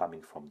Kiev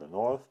coming from the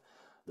north.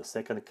 The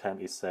second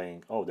camp is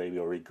saying, oh, they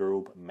will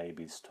regroup,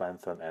 maybe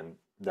strengthen, and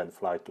then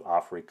fly to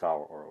Africa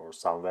or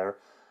somewhere.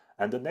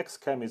 And the next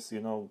camp is,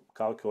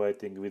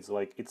 calculating with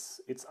like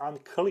it's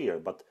unclear,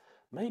 but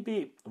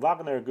maybe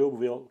Wagner Group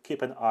will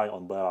keep an eye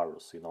on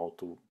Belarus,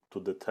 to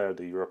deter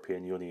the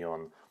European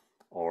Union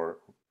or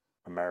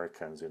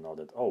Americans,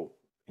 that, oh,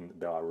 in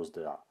Belarus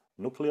there are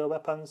nuclear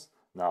weapons,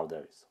 now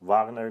there is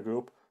Wagner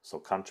Group, so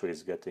country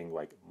is getting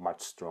like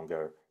much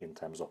stronger in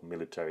terms of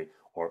military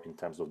or in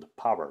terms of the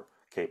power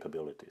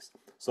capabilities.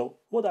 So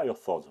what are your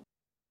thoughts?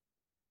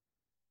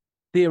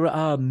 There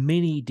are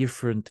many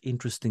different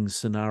interesting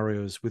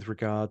scenarios with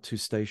regard to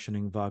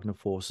stationing Wagner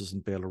forces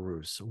in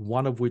Belarus,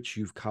 one of which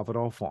you've covered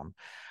off on.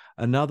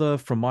 Another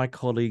from my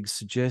colleagues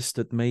suggests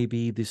that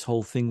maybe this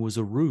whole thing was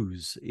a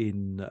ruse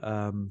in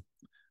the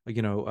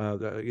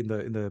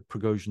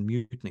Prigozhin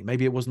mutiny.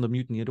 Maybe it wasn't a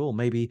mutiny at all.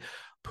 Maybe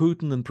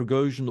Putin and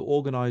Prigozhin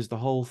organized the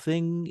whole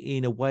thing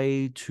in a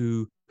way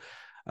to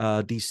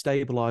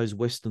destabilize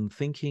Western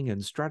thinking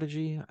and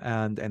strategy,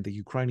 and the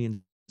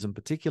Ukrainians in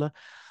particular.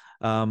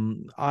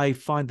 I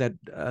find that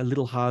a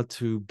little hard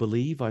to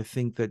believe. I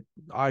think that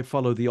I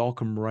follow the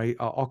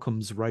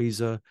Occam's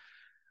razor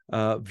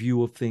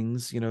view of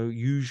things.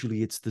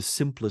 Usually it's the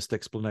simplest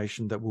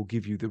explanation that will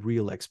give you the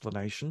real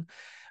explanation.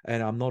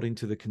 And I'm not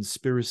into the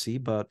conspiracy,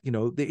 but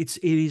it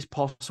is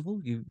possible.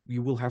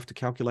 You will have to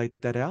calculate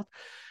that out.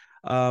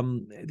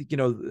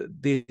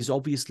 There's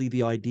obviously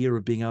the idea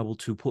of being able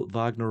to put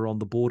Wagner on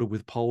the border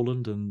with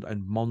Poland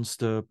and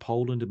monster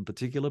Poland in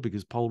particular,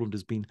 because Poland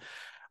has been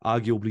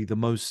arguably the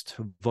most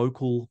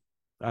vocal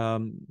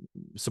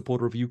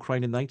supporter of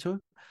Ukraine in NATO,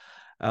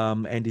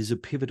 and is a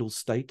pivotal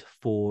state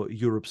for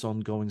Europe's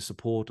ongoing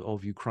support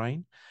of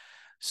Ukraine.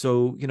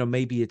 So,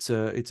 maybe it's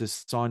a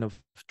sign of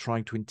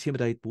trying to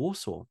intimidate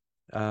Warsaw.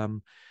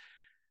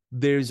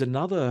 There's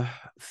another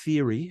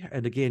theory,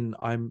 and again,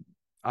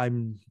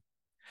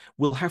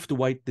 we'll have to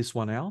wait this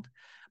one out.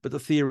 But the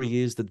theory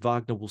is that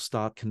Wagner will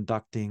start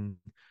conducting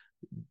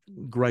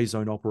grey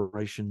zone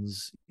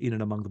operations in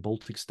and among the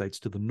Baltic states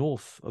to the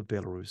north of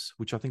Belarus,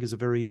 which I think is a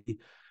very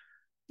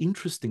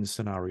interesting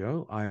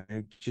scenario. I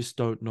just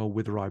don't know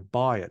whether I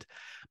buy it.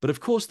 But of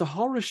course, the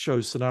horror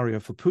show scenario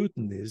for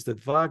Putin is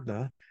that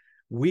Wagner,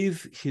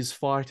 with his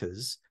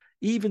fighters,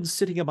 even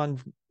sitting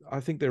among, I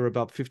think there are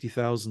about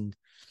 50,000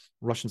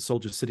 Russian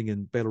soldiers sitting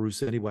in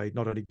Belarus anyway,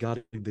 not only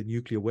guarding the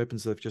nuclear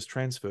weapons they've just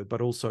transferred,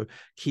 but also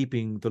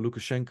keeping the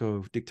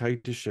Lukashenko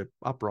dictatorship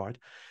upright,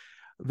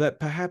 that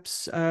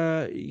perhaps,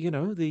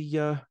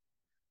 the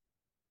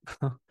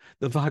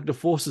Wagner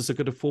forces are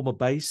going to form a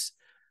base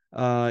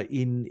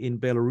in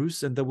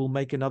Belarus, and they will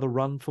make another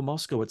run for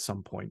Moscow at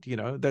some point.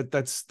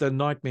 That's the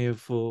nightmare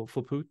for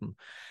Putin.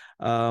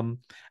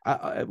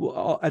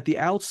 At the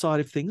outside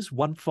of things,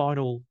 one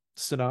final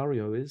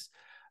scenario is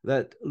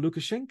that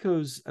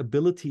Lukashenko's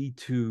ability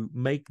to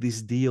make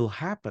this deal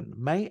happen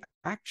may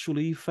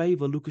actually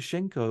favor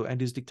Lukashenko and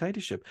his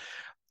dictatorship.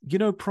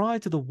 Prior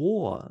to the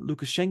war,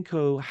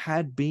 Lukashenko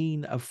had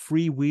been a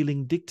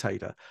freewheeling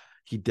dictator.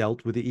 He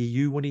dealt with the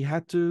EU when he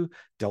had to,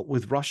 dealt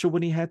with Russia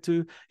when he had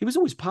to. He was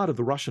always part of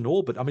the Russian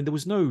orbit. I mean, there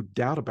was no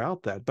doubt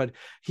about that. But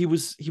he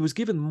was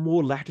given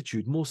more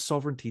latitude, more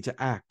sovereignty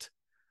to act.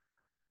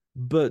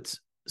 But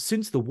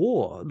since the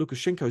war,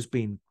 Lukashenko's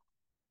been,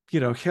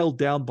 held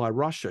down by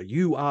Russia.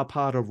 You are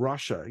part of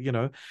Russia,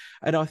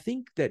 And I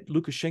think that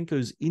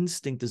Lukashenko's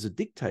instinct as a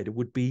dictator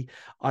would be,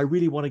 I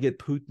really want to get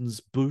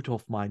Putin's boot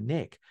off my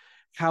neck.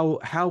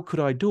 How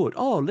could I do it?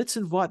 Oh, let's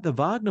invite the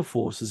Wagner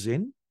forces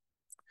in,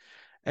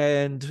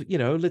 and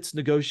let's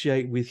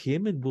negotiate with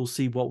him, and we'll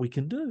see what we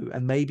can do.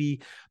 And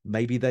maybe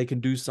they can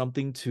do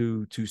something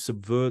to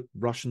subvert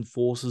Russian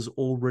forces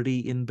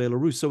already in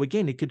Belarus. So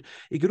again, it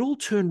could all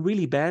turn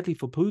really badly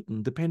for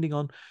Putin, depending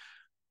on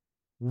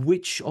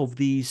which of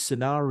these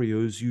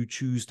scenarios you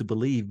choose to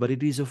believe. But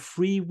it is a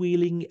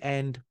freewheeling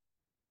and,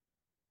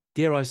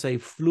 dare I say,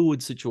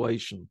 fluid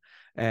situation.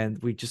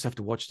 And we just have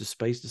to watch the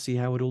space to see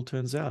how it all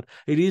turns out.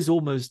 It is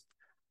almost,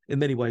 in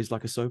many ways,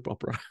 like a soap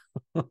opera.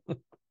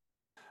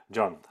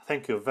 John,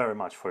 thank you very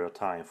much for your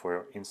time, for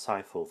your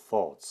insightful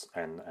thoughts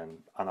and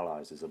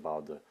analysis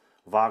about the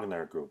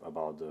Wagner Group,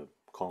 about the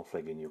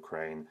conflict in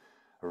Ukraine,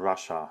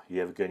 Russia,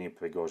 Yevgeny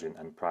Prigozhin,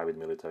 and private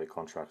military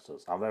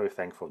contractors. I'm very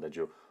thankful that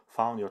you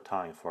found your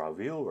time for our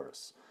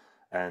viewers,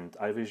 and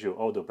I wish you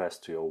all the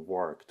best to your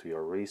work, to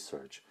your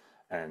research,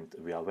 and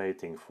we are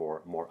waiting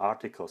for more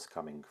articles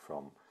coming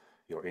from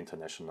your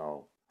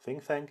international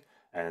think tank,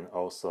 and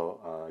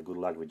also good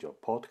luck with your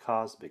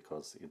podcast,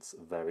 because it's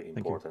very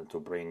important to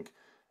bring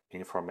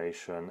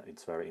information.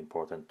 It's very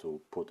important to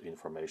put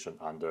information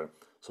under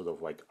sort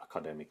of like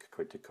academic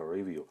critical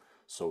review.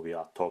 So we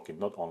are talking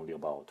not only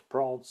about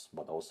pros,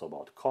 but also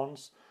about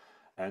cons.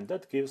 And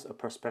that gives a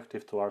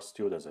perspective to our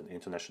students and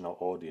international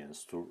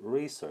audience to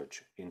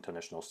research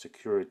international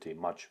security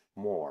much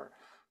more,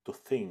 to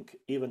think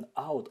even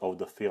out of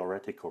the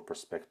theoretical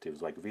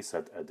perspectives, like we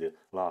said at the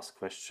last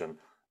question,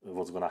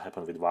 what's going to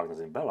happen with Wagners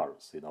in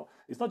Belarus.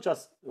 It's not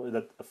just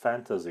that a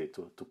fantasy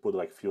to put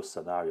like few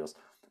scenarios,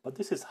 but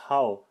this is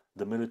how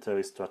the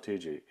military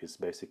strategy is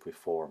basically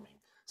forming.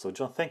 So,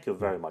 John, thank you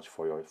very much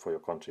for your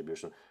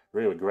contribution.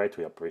 Really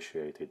greatly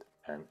appreciated,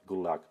 and good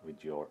luck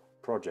with your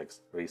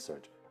projects,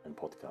 research, and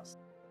podcast.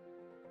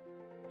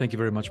 Thank you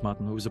very much,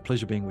 Martin. It was a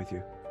pleasure being with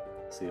you.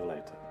 See you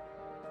later.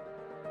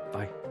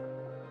 Bye.